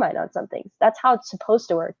changed her mind on some things. That's how it's supposed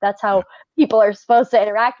to work. That's how people are supposed to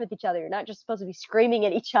interact with each other. You're not just supposed to be screaming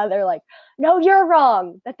at each other like, no, you're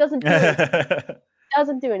wrong. That doesn't do anything.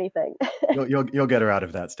 Doesn't do anything. You'll get her out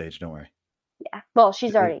of that stage, don't worry. Yeah, well,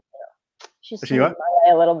 she's already she's She moving what? my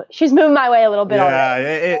way a little bit. She's moving my way a little bit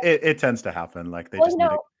already. It tends to happen. Like, they just need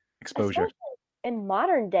exposure. In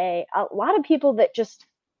modern day, a lot of people that just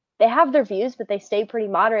they have their views, but they stay pretty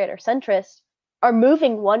moderate or centrist, are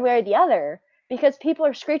moving one way or the other because people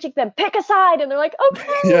are screeching them, pick a side, and they're like, okay,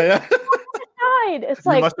 yeah. side. It's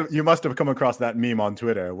like you must have come across that meme on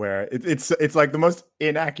Twitter where it's like the most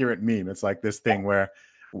inaccurate meme. It's like this thing where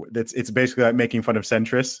it's basically like making fun of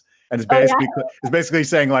centrists, and it's basically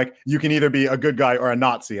saying like you can either be a good guy or a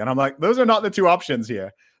Nazi, and I'm like, those are not the two options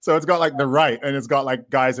here. So it's got like the right, and it's got like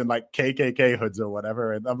guys in like KKK hoods or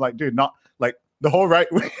whatever, and I'm like, dude, not like the whole right.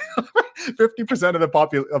 50%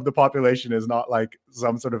 of the population is not like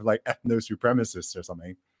some sort of like ethno supremacists or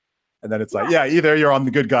something. And then it's like, either you're on the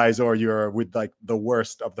good guys or you're with like the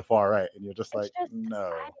worst of the far right. And you're just like,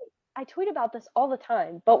 no. I tweet about this all the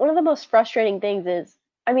time. But one of the most frustrating things is,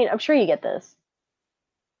 I mean, I'm sure you get this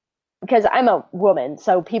because I'm a woman.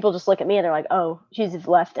 So people just look at me and they're like, oh, she's a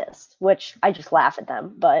leftist, which I just laugh at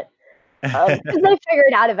them. But they figure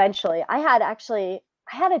it out eventually. I had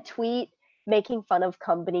a tweet making fun of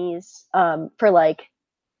companies for like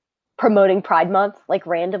promoting Pride Month, like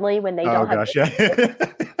randomly when they don't have. Oh gosh, yeah.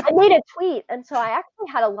 I made a tweet, and so I actually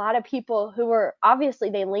had a lot of people who were obviously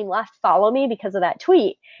they lean left follow me because of that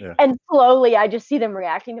tweet. Yeah. And slowly, I just see them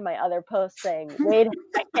reacting to my other posts, saying, "Wait a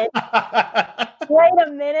second, wait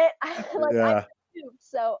a minute."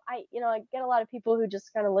 So I get a lot of people who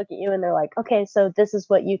just kind of look at you and they're like, "Okay, so this is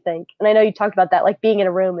what you think." And I know you talked about that, like being in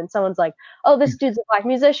a room and someone's like, "Oh, this dude's a Black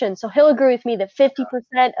musician, so he'll agree with me that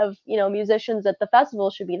 50% of musicians at the festival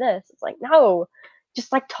should be this." It's like, no.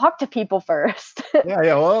 Just like talk to people first.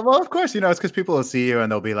 Yeah. Well, of course, it's because people will see you and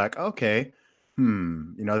they'll be like, okay,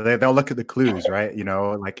 they'll look at the clues, right?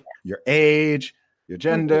 Like your age, your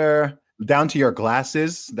gender, down to your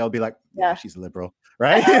glasses. They'll be like, yeah, she's liberal,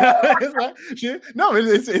 right?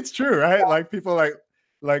 It's true, right? Like people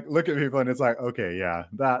like look at people and it's like, okay, yeah,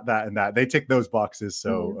 that and that. They tick those boxes,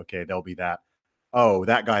 so okay, they'll be that. Oh,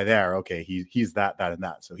 that guy there, okay, he's that and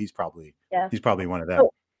that, so he's probably one of them.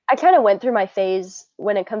 I kind of went through my phase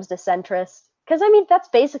when it comes to centrist, because I mean, that's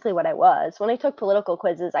basically what I was. When I took political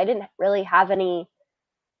quizzes, I didn't really have any,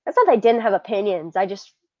 it's not that I didn't have opinions, I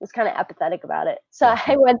just was kind of apathetic about it. So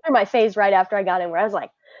I went through my phase right after I got in where I was like,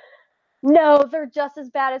 no, they're just as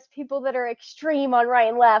bad as people that are extreme on right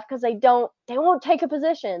and left because they won't take a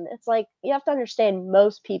position. It's like, you have to understand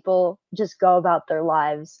most people just go about their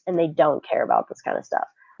lives and they don't care about this kind of stuff.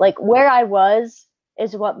 Like where I was,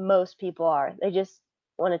 is what most people are. They just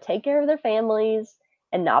want to take care of their families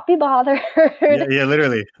and not be bothered. Yeah, yeah,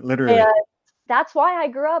 literally, And literally. that's why I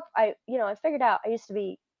grew up. I figured out I used to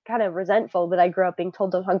be kind of resentful that I grew up being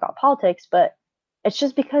told don't talk about politics, but it's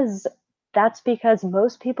just because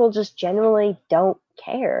most people just genuinely don't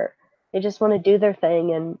care. They just want to do their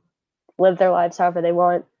thing and live their lives however they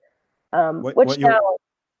want. Which What now, you'll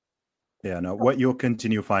Yeah, no, what you'll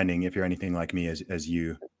continue finding if you're anything like me as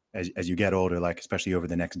you get older, like especially over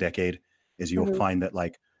the next decade, is you'll mhm, find that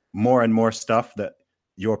like more and more stuff that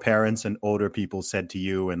your parents and older people said to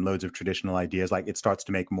you and loads of traditional ideas, like it starts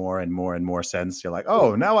to make more and more and more sense. You're like,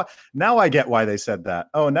 oh, mhm, now I get why they said that.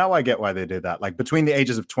 Oh, now I get why they did that. Like between the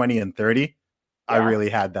ages of 20 and 30, I yeah, really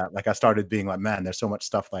had that. Like I started being like, man, there's so much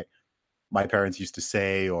stuff like my parents used to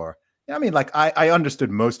say, or I mean, like I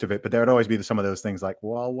understood most of it, but there would always be some of those things like,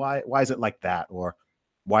 well, why is it like that, or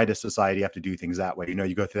why does society have to do things that way? You know,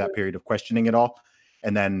 you go through that period of questioning it all,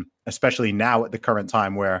 and then especially now at the current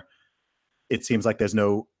time where it seems like there's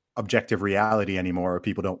no objective reality anymore, or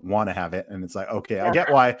people don't want to have it, and it's like, okay, I yeah,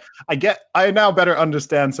 get why. I now better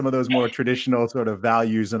understand some of those more traditional sort of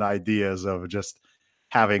values and ideas of just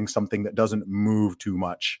having something that doesn't move too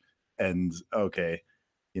much, and okay,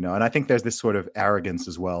 you know, and I think there's this sort of arrogance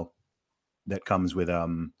as well that comes with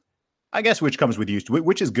I guess which comes with use,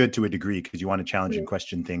 which is good to a degree because you want to challenge and mhm,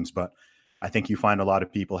 question things. But I think you find a lot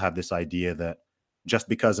of people have this idea that just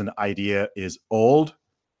because an idea is old,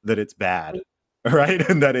 that it's bad, mhm. right?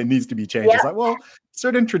 And that it needs to be changed. Yeah, It's like, well,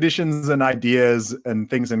 certain traditions and ideas and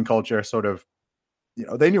things in culture sort of, you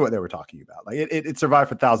know, they knew what they were talking about. Like it survived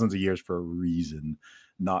for thousands of years for a reason,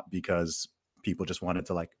 not because people just wanted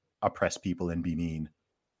to like oppress people and be mean.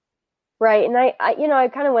 right. And I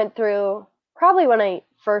kind of went through probably when I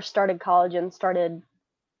first started college and started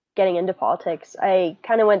getting into politics. I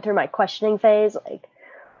kind of went through my questioning phase, like,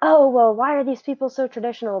 oh, well, why are these people so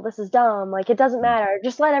traditional? This is dumb. Like, it doesn't Mm. matter.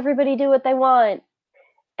 Just let everybody do what they want.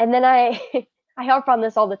 And then I I harp on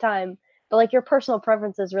this all the time, but like your personal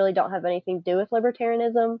preferences really don't have anything to do with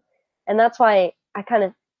libertarianism. And that's why I kind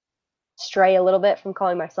of stray a little bit from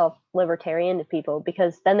calling myself libertarian to people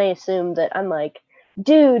because then they assume that I'm like,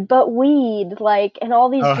 dude, but weed, like, and all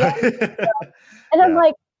these drugs. Oh, And I'm yeah.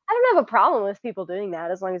 like, I don't have a problem with people doing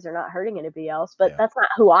that as long as they're not hurting anybody else, but Yeah. that's not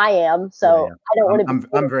who I am. Yeah, So yeah. I don't want to be seen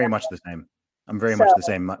I'm as very that. much the same. I'm very So much the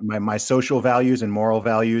same. My social values and moral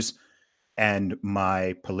values and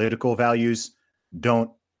my political values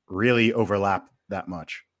don't really overlap that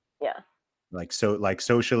much. yeah. Like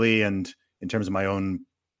socially and in terms of my own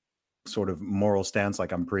sort of moral stance,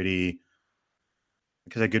 like I'm pretty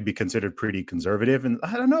because I could be considered pretty conservative. And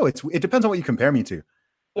I don't know, it depends on what you compare me to. Like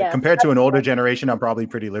Yes. compared to That's an what older generation, I'm probably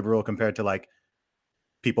pretty liberal compared to like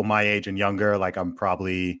people my age and younger. Like I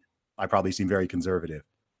probably seem very conservative.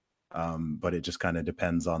 But it just kind of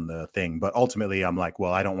depends on the thing. But ultimately, I'm like,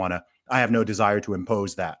 well, I have no desire to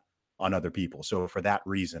impose that on other people. So for that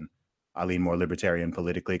reason, I lean more libertarian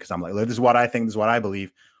politically because I'm like, this is what I think, this is what I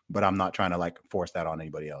believe, but I'm not trying to like force that on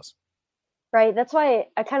anybody else. right. That's why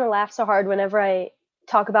I kind of laugh so hard whenever I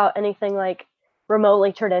talk about anything like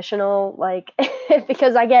remotely traditional, like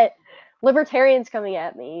because I get libertarians coming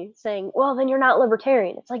at me saying, "Well, then you're not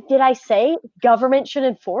libertarian." It's like, did I say government should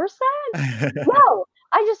enforce that? No,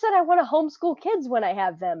 I just said I want to homeschool kids when I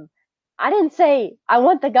have them. I didn't say I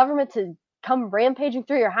want the government to come rampaging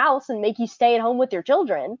through your house and make you stay at home with your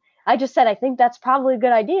children. I just said I think that's probably a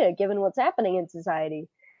good idea given what's happening in society.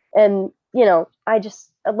 And,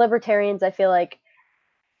 libertarians, I feel like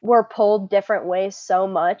we're pulled different ways so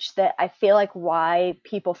much that I feel like why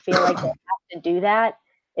people feel like they have to do that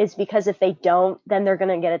is because if they don't, then they're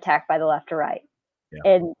going to get attacked by the left or right.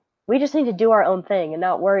 Yeah. And we just need to do our own thing and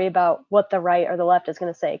not worry about what the right or the left is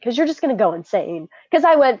going to say because you're just going to go insane. Because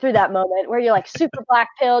I went through that moment where you're like super black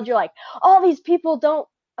pilled. You're like, all these people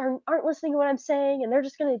aren't listening to what I'm saying and they're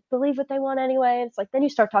just going to believe what they want anyway. It's like then you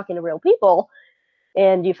start talking to real people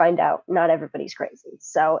and you find out not everybody's crazy.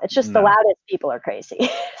 So it's just the No. loudest people are crazy.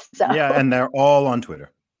 So Yeah, and they're all on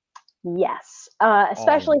Twitter. yes, All on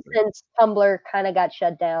especially Twitter. since Tumblr kind of got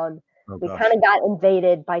shut down. Oh We kind gosh. of got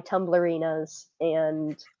invaded by Tumblrinas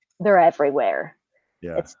and they're everywhere.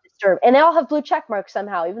 Yeah. It's disturbing. And they all have blue check marks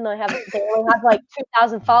somehow, even though they only have like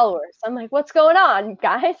 2,000 followers. I'm like, what's going on,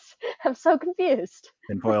 guys? I'm so confused.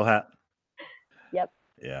 Tinfoil hat. Yep.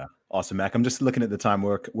 Yeah. Awesome, Mac. I'm just looking at the time.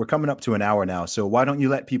 We're coming up to an hour now. So why don't you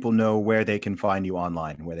let people know where they can find you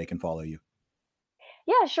online, where they can follow you?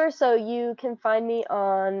 Yeah, sure. So you can find me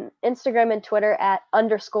on Instagram and Twitter at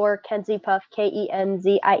underscore Kenzie Puff,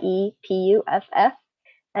 KenziepUff.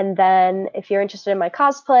 And then if you're interested in my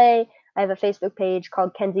cosplay, I have a Facebook page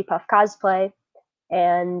called Kenzie Puff Cosplay.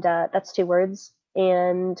 And that's 2 words.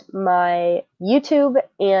 and my YouTube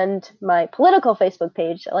and my political Facebook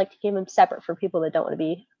page. I like to keep them separate for people that don't want to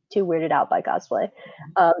be too weirded out by cosplay.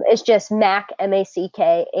 It's just Mac,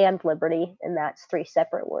 M-A-C-K, and Liberty, and that's 3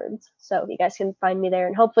 separate words. So you guys can find me there,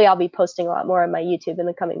 and hopefully I'll be posting a lot more on my YouTube in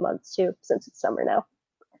the coming months too, since it's summer now.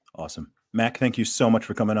 Awesome. Mac, thank you so much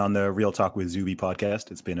for coming on the Real Talk with Zuby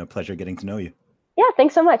podcast. It's been a pleasure getting to know you. Yeah,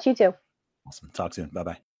 thanks so much. You too. Awesome. Talk soon.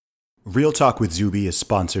 Bye-bye. Real Talk with Zuby is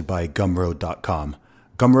sponsored by Gumroad.com.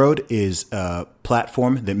 Gumroad is a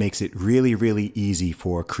platform that makes it really, really easy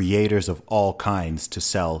for creators of all kinds to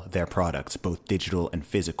sell their products, both digital and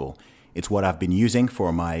physical. It's what I've been using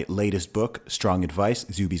for my latest book, Strong Advice,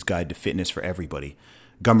 Zuby's Guide to Fitness for Everybody.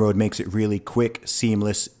 Gumroad makes it really quick,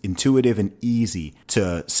 seamless, intuitive, and easy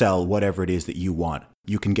to sell whatever it is that you want.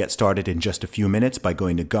 You can get started in just a few minutes by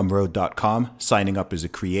going to Gumroad.com, signing up as a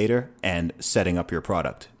creator, and setting up your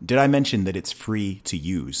product. Did I mention that it's free to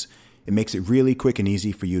use? It makes it really quick and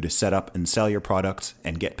easy for you to set up and sell your products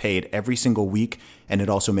and get paid every single week, and it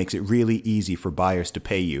also makes it really easy for buyers to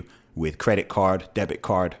pay you with credit card, debit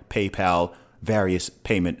card, PayPal, various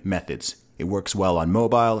payment methods. It works well on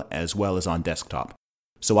mobile as well as on desktop.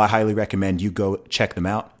 So I highly recommend you go check them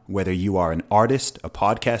out, whether you are an artist, a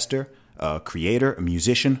podcaster, a creator, a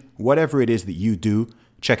musician, whatever it is that you do,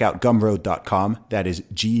 check out Gumroad.com. That is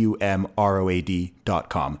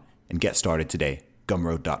Gumroad.com, and get started today.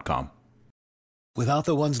 Gumroad.com. Without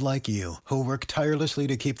the ones like you, who work tirelessly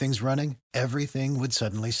to keep things running, everything would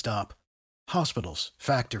suddenly stop. Hospitals,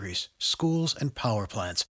 factories, schools, and power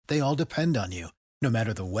plants, they all depend on you. No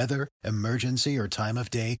matter the weather, emergency, or time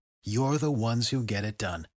of day, you're the ones who get it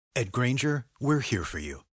done. At Grainger, we're here for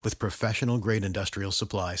you with professional-grade industrial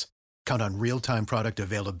supplies. Count on real-time product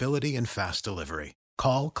availability and fast delivery.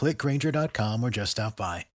 Call, click Grainger.com, or just stop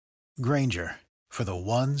by. Grainger, for the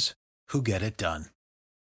ones who get it done.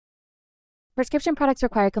 Prescription products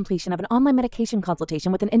require completion of an online medication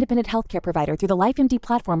consultation with an independent healthcare provider through the LifeMD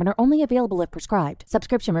platform and are only available if prescribed.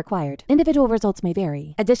 Subscription required. Individual results may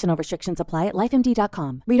vary. Additional restrictions apply at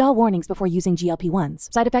lifemd.com. Read all warnings before using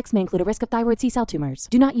GLP-1s. Side effects may include a risk of thyroid C-cell tumors.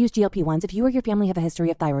 Do not use GLP-1s if you or your family have a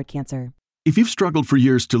history of thyroid cancer. If you've struggled for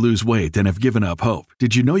years to lose weight and have given up hope,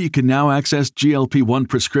 did you know you can now access GLP-1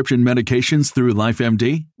 prescription medications through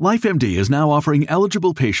LifeMD? LifeMD is now offering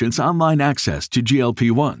eligible patients online access to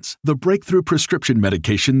GLP-1s, the breakthrough prescription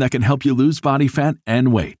medication that can help you lose body fat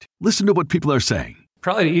and weight. Listen to what people are saying.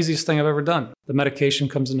 Probably the easiest thing I've ever done. The medication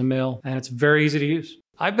comes in the mail, and it's very easy to use.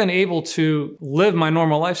 I've been able to live my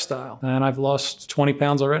normal lifestyle, and I've lost 20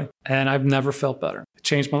 pounds already, and I've never felt better. It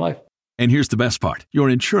changed my life. And here's the best part.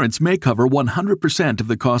 Your insurance may cover 100% of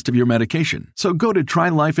the cost of your medication. So go to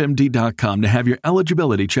TryLifeMD.com to have your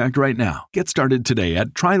eligibility checked right now. Get started today at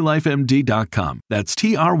TryLifeMD.com. That's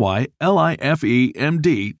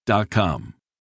TryLifeMD.com.